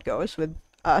just how it goes with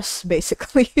us,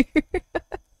 basically.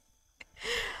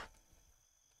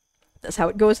 That's how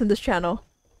it goes in this channel.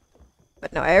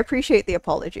 But no, I appreciate the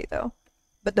apology, though.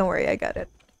 But don't worry, I get it.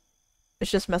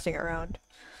 It's just messing around.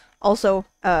 Also,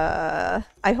 I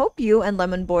hope you and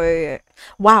Lemon Boy...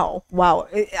 Wow, wow.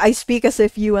 I speak as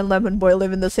if you and Lemon Boy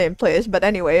live in the same place. But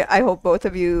anyway, I hope both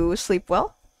of you sleep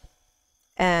well.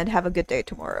 And have a good day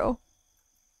tomorrow.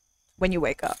 When you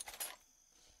wake up.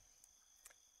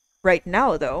 Right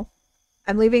now, though,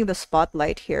 I'm leaving the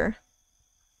spotlight here.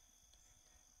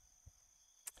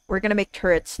 We're gonna make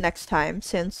turrets next time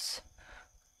since...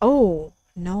 Oh,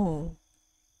 no.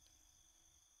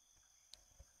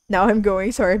 Now I'm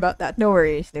going. Sorry about that. No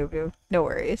worries, Noob Noob. No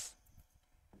worries.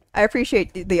 I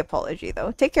appreciate the apology,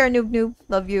 though. Take care, Noob Noob.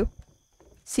 Love you.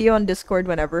 See you on Discord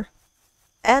whenever.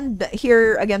 And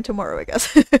here again tomorrow, I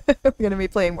guess. We're gonna be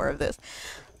playing more of this.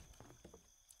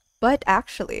 But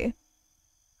actually,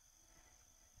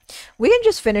 we can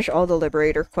just finish all the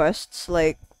Liberator quests.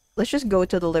 Like, let's just go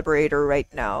to the Liberator right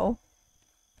now.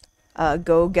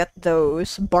 Go get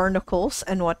those barnacles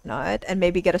and whatnot, and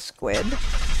maybe get a squid.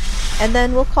 And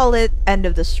then we'll call it end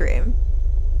of the stream.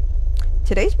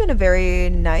 Today's been a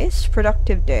very nice,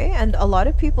 productive day, and a lot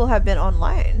of people have been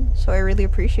online, so I really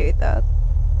appreciate that.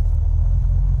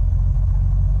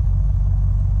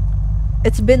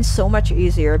 It's been so much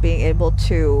easier being able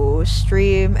to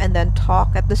stream and then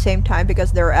talk at the same time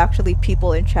because there are actually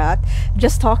people in chat.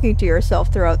 Just talking to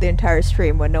yourself throughout the entire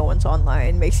stream when no one's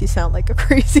online makes you sound like a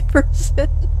crazy person.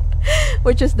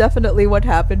 Which is definitely what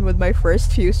happened with my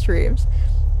first few streams.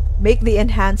 Make the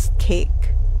enhanced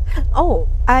cake. Oh,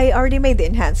 I already made the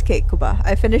enhanced cake, Kuba.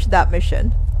 I finished that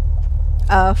mission.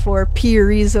 For P.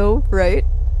 Rizzo, right?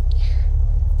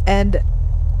 And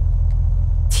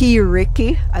T.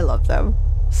 Ricky. I love them.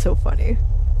 So funny.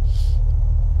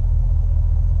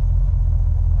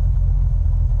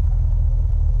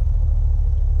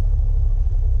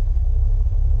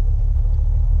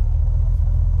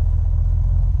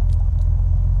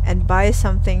 And buy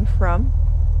something from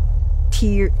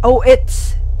T. Oh,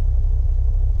 it's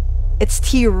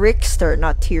T. Rickster,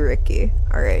 not T. Ricky.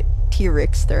 Alright, T.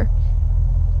 Rickster.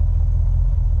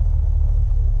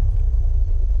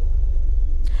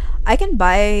 I can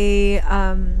buy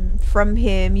from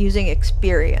him using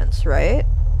experience, right?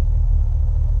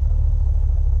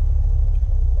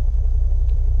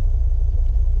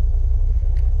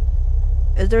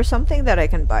 Is there something that I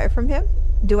can buy from him?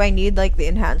 Do I need like the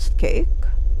enhanced cake?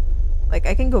 Like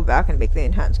I can go back and make the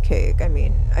enhanced cake. I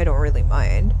mean, I don't really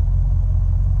mind.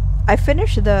 I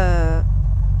finished the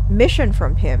mission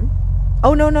from him.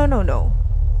 Oh no no no no.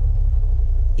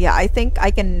 Yeah, I think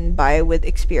I can buy with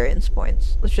experience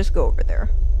points. Let's just go over there.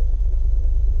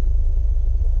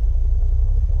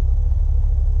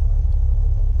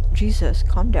 Jesus,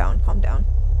 calm down, calm down.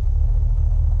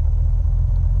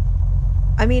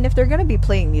 I mean, if they're gonna be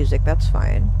playing music, that's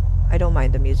fine. I don't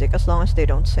mind the music as long as they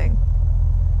don't sing.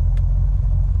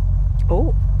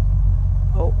 Oh.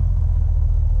 Oh.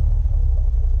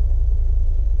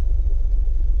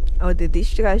 Oh, did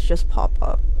these guys just pop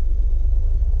up?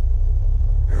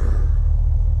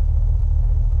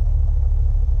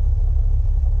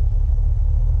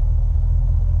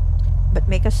 But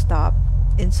make a stop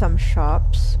in some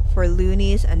shops for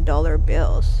loonies and dollar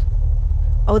bills.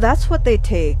 Oh, that's what they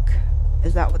take.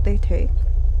 Is that what they take?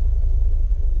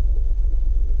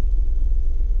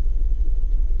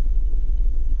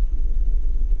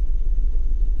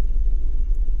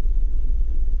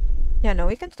 Yeah, no,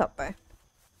 we can stop by.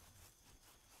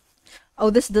 Oh,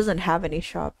 this doesn't have any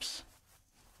shops.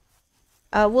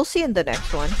 We'll see in the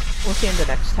next one. We'll see in the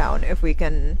next town if we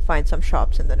can find some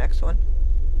shops in the next one.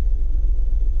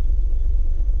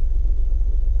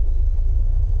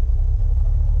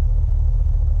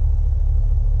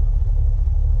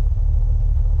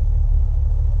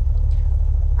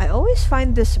 I always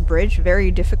find this bridge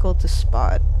very difficult to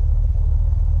spot.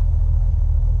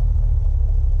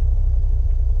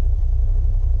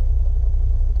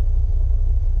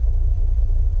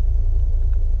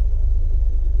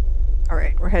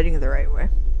 Alright, we're heading the right way.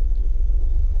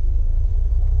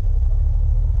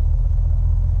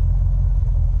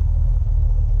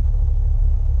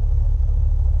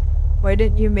 Why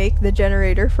didn't you make the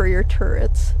generator for your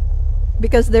turrets?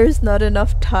 Because there's not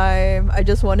enough time. I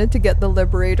just wanted to get the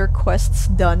Liberator quests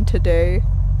done today.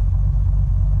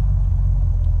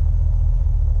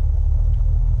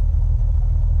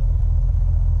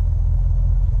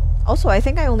 Also, I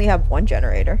think I only have one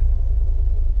generator.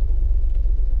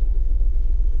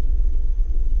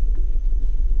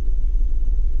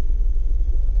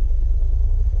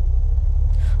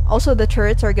 Also, the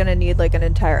turrets are gonna need like an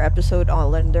entire episode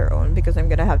all on their own because I'm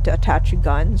gonna have to attach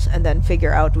guns and then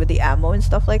figure out with the ammo and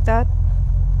stuff like that.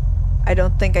 I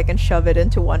don't think I can shove it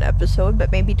into one episode, but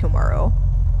maybe tomorrow.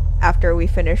 After we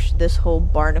finish this whole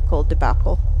barnacle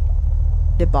debacle.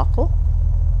 Debacle?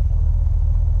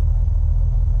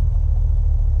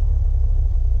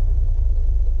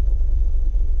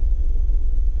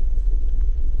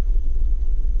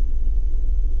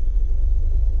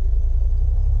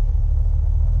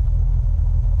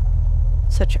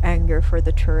 Such anger for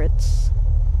the turrets.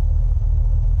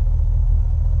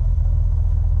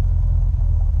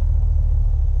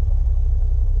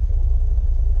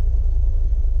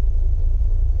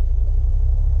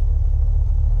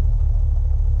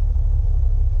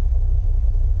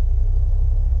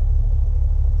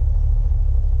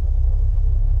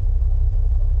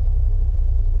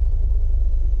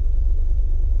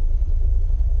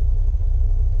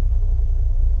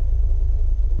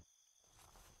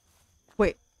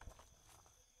 Wait.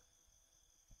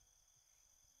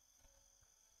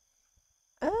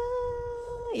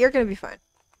 You're gonna be fine.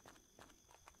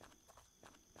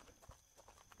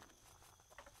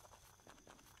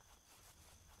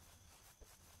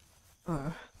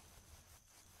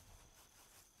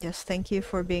 Yes, thank you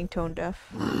for being tone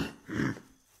deaf.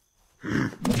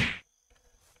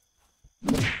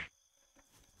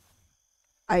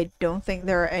 I don't think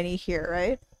there are any here,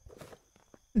 right?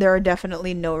 There are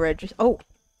definitely no registers. Oh!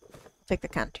 Take the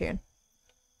canteen.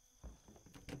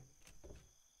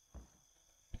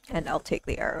 And I'll take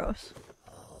the arrows.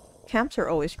 Camps are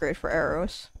always great for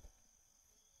arrows.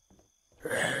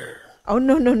 Oh,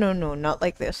 no, no, no, no, not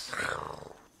like this.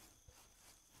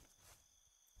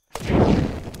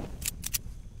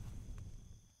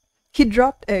 He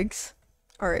dropped eggs.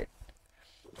 Alright.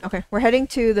 Okay, we're heading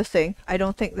to the thing. I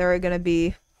don't think there are gonna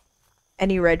be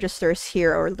any registers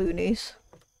here or loonies.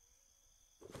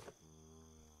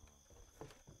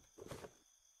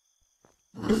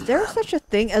 Is there such a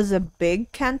thing as a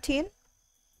big canteen?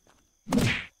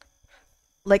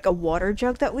 Like a water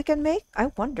jug that we can make?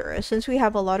 I wonder, since we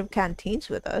have a lot of canteens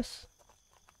with us.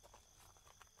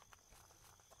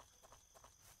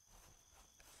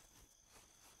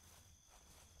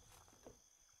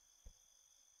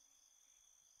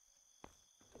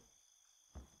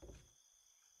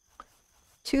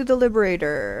 To the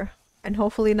Liberator. And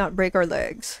hopefully not break our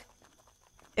legs.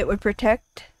 It would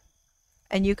protect,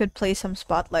 and you could place some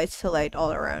spotlights to light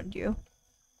all around you.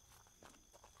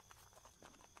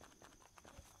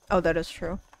 Oh, that is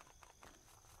true.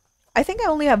 I think I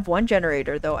only have one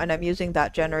generator though, and I'm using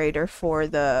that generator for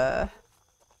the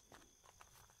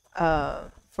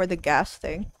gas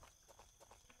thing.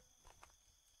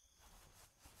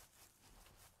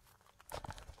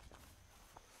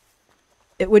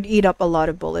 It would eat up a lot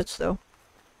of bullets though.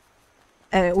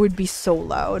 And it would be so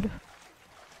loud.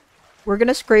 We're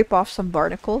gonna scrape off some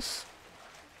barnacles.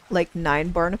 Like 9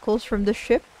 barnacles from the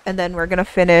ship, and then we're gonna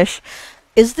finish.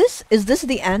 Is this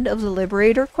the end of the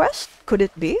Liberator quest? Could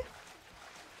it be?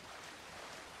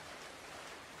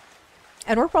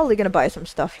 And we're probably gonna buy some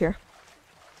stuff here.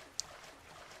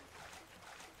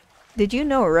 Did you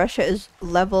know Russia is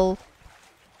level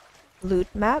loot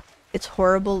map? It's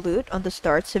horrible loot on the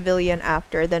start, civilian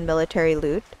after, then military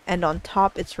loot, and on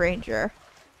top it's ranger.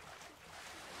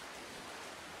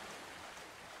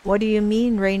 What do you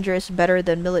mean ranger is better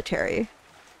than military?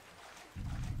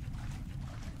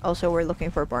 Also, we're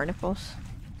looking for barnacles.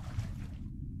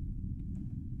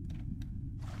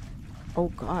 Oh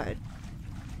god.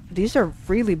 These are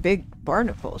really big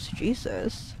barnacles,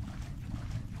 Jesus.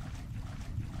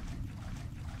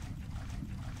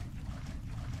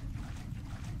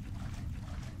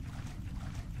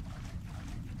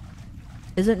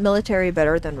 Isn't military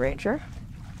better than ranger?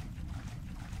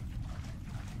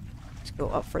 Let's go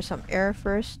up for some air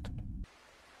first.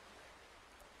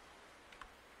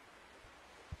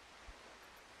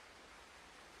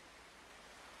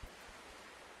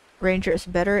 Ranger is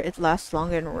better, it lasts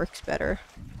longer and works better.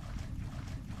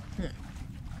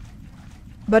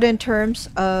 But in terms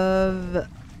of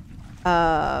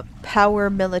power,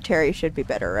 military should be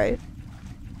better, right?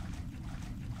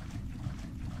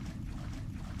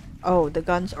 Oh, the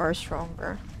guns are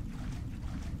stronger.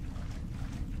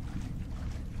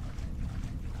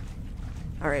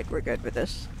 Alright, we're good with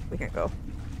this. We can go.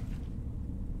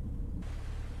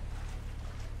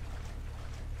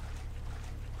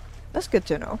 That's good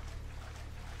to know.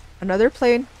 Another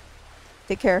plane.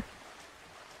 Take care.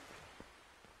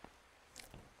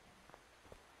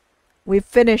 We've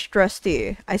finished,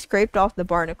 Rusty. I scraped off the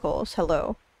barnacles.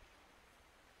 Hello.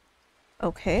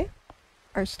 Okay.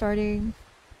 Are starting...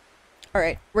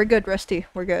 Alright, we're good, Rusty.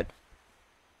 We're good.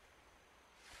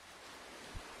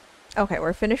 Okay,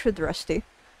 we're finished with Rusty.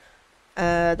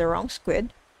 The wrong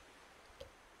squid.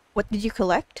 What did you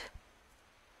collect?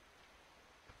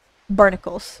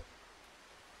 Barnacles.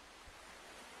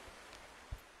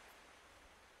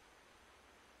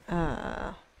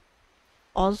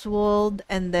 Oswald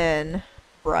and then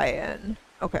Brian.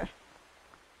 Okay.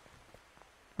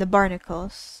 The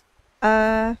barnacles.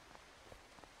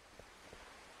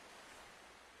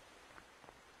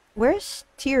 Where's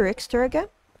T. Rixter again?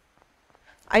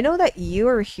 I know that you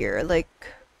are here,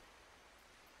 like...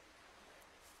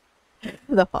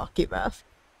 the hockey mask.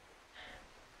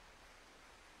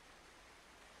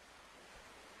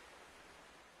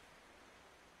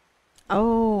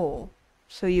 Oh,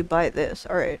 so you buy this.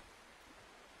 Alright.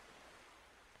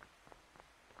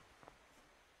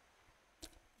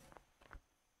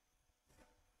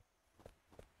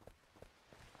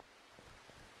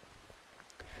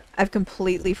 I've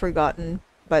completely forgotten,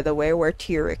 by the way, where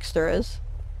T. Rixter is.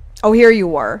 Oh, here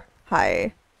you are.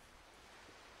 Hi.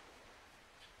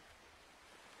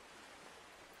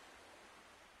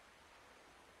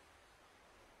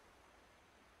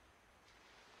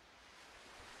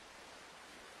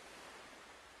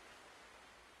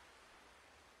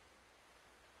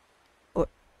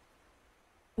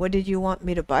 What did you want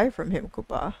me to buy from him,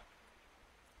 Kupa?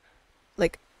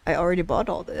 Like, I already bought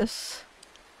all this.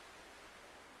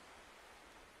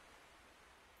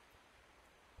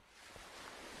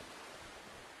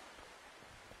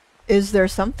 Is there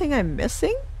something I'm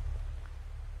missing?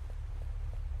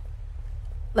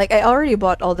 Like, I already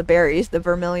bought all the berries, the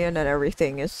vermilion and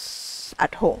everything is is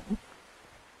at home.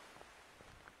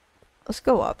 Let's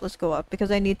go up,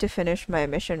 because I need to finish my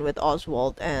mission with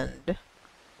Oswald and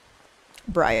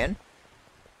Brian.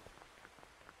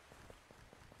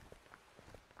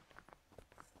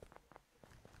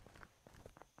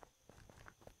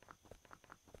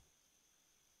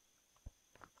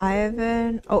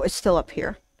 Ivan... Oh, it's still up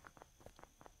here.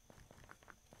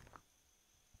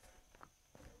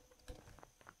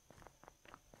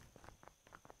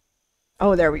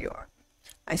 Oh, there we are.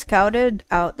 I scouted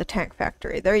out the tank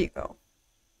factory. There you go.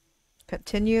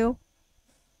 Continue.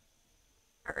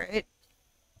 Alright.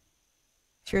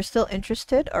 If you're still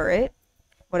interested, alright.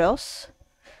 What else?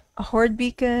 A horde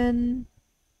beacon.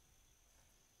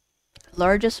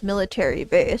 Largest military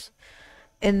base.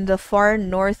 In the far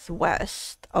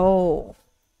northwest. Oh.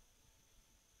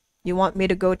 You want me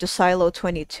to go to Silo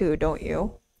 22, don't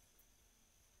you?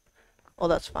 Well,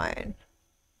 that's fine.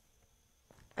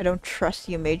 I don't trust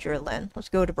you, Major Len. Let's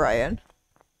go to Brian.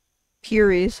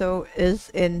 Puriso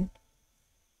is in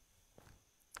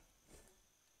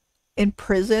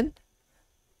prison.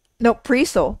 No,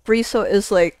 Priso. Priso is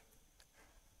like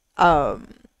a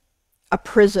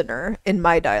prisoner in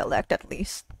my dialect, at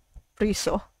least.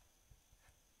 Priso.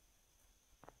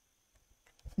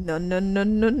 No, no, no,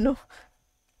 no, no.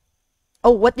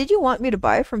 Oh, what did you want me to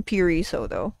buy from Puriso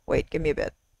though? Wait, give me a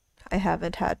bit. I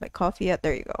haven't had my coffee yet.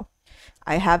 There you go.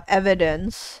 I have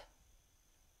evidence.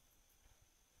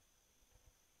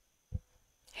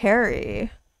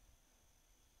 Harry.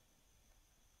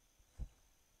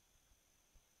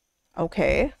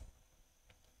 Okay.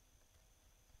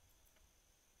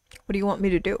 What do you want me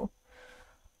to do?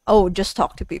 Oh, just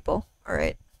talk to people.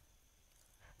 Alright.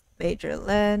 Major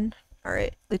Len.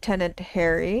 Alright. Lieutenant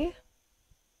Harry.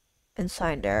 And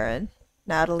signed Darren.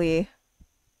 Natalie.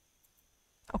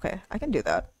 Okay, I can do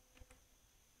that.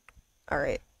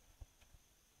 Alright.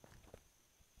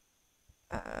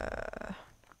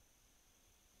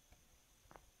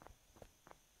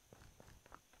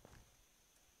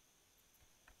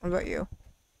 What about you?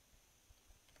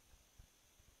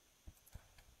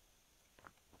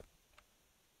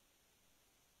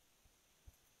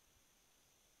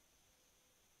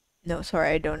 No, sorry,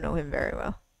 I don't know him very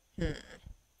well.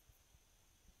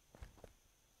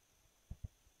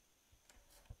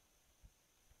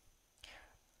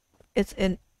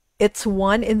 It's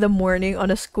 1 in the morning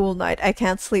on a school night. I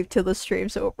can't sleep till the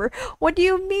stream's over. What do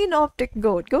you mean, Optic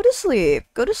Goat? Go to sleep.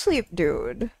 Go to sleep,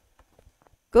 dude.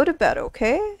 Go to bed,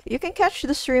 okay? You can catch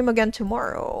the stream again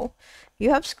tomorrow. You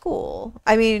have school.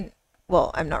 I mean, well,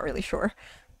 I'm not really sure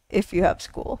if you have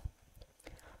school.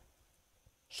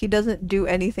 He doesn't do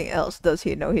anything else, does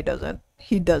he? No, he doesn't.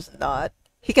 He does not.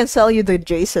 He can sell you the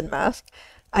Jason mask.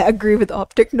 I agree with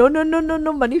Optic. No, no, no, no,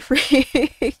 no, money free.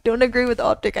 Don't agree with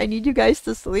Optic. I need you guys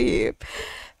to sleep.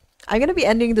 I'm gonna be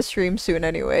ending the stream soon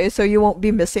anyway, so you won't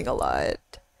be missing a lot.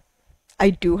 I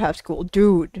do have school.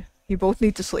 Dude, you both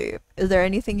need to sleep. Is there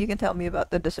anything you can tell me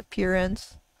about the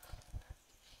disappearance?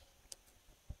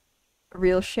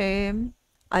 Real shame.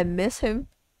 I miss him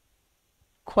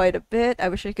quite a bit. I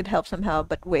wish I could help somehow,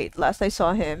 but wait, last I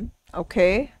saw him.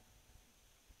 Okay.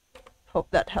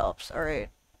 Hope that helps. Alright.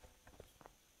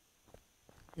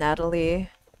 Natalie.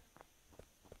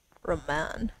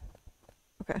 Roman.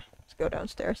 Okay, let's go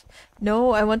downstairs.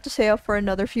 No, I want to stay up for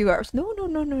another few hours. No, no,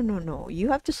 no, no, no, no. You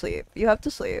have to sleep. You have to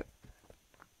sleep.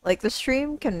 Like, the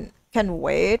stream can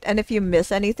wait, and if you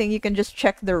miss anything, you can just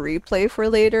check the replay for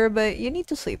later, but you need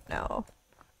to sleep now.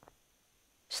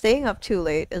 Staying up too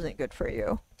late isn't good for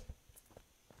you.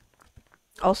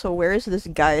 Also, where is this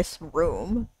guy's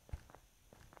room?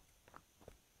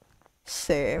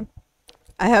 Same.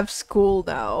 I have school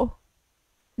now.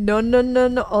 No, no, no,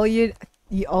 no. You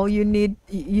all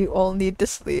need to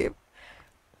sleep.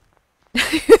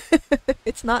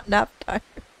 It's not nap time.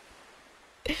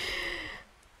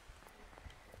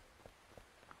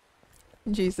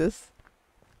 Jesus.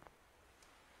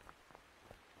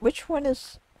 Which one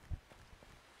is...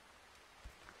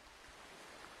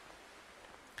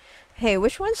 Hey,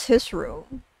 which one's his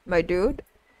room, my dude?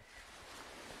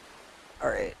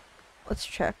 Alright, let's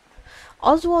check.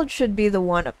 Oswald should be the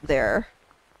one up there.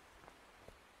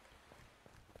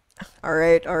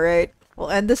 Alright, alright.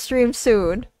 We'll end the stream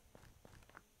soon.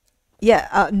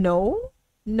 Yeah, no.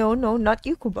 No, no, not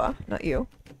you, Kuba. Not you.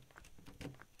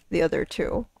 The other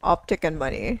two. Optic and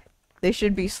Money. They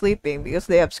should be sleeping because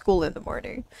they have school in the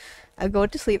morning. I'll go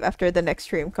to sleep after the next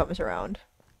stream comes around.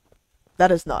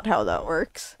 That is not how that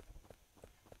works.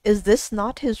 Is this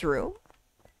not his room?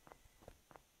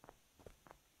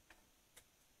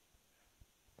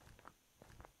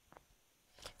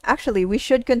 Actually, we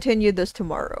should continue this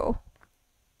tomorrow.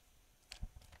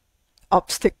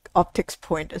 optics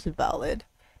point is valid.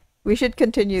 We should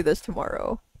continue this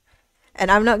tomorrow.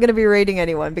 And I'm not gonna be rating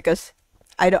anyone because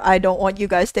I don't want you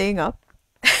guys staying up.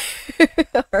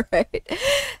 Alright.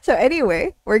 So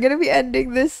anyway, we're gonna be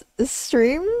ending this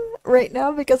stream right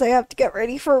now because I have to get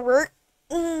ready for work.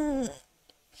 No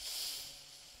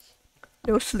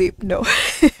sleep, no.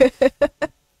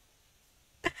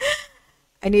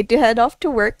 I need to head off to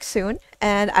work soon,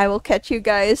 and I will catch you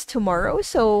guys tomorrow.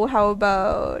 So how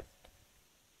about...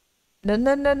 No,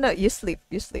 no, no, no. You sleep.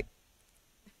 You sleep.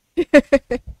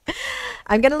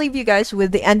 I'm gonna leave you guys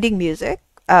with the ending music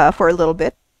for a little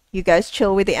bit. You guys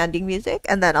chill with the ending music,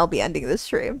 and then I'll be ending the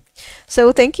stream.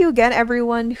 So thank you again,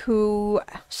 everyone who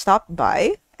stopped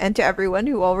by, and to everyone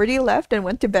who already left and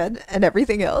went to bed and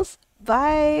everything else.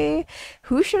 Bye.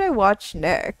 Who should I watch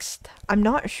next? I'm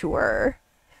not sure.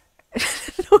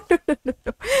 No, no, no, no,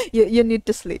 no. You need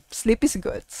to sleep. Sleep is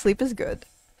good. Sleep is good.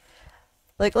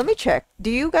 Like, let me check. Do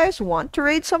you guys want to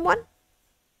raid someone?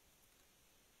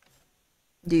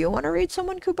 Do you want to raid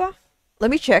someone, Kuba? Let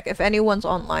me check if anyone's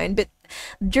online, but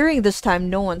during this time,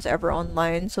 no one's ever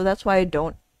online, so that's why I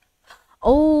don't...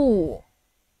 Oh!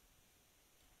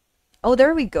 Oh,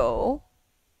 there we go.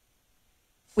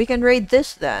 We can raid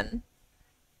this then.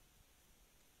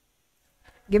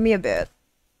 Give me a bit.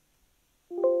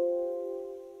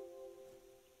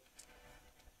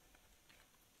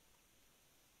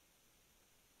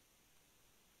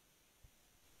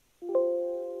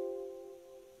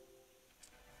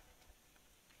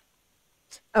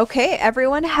 Okay,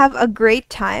 everyone have a great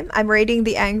time. I'm rating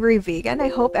the Angry Vegan. I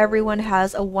hope everyone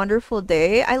has a wonderful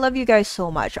day. I love you guys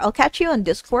so much. I'll catch you on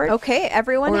Discord. Okay,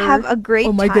 everyone have a great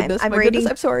time. Oh my goodness, I'm my rating... goodness,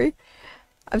 I'm sorry.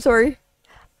 I'm sorry.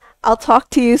 I'll talk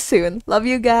to you soon. Love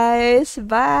you guys.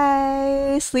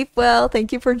 Bye. Sleep well.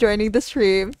 Thank you for joining the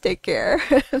stream. Take care.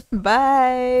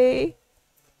 Bye.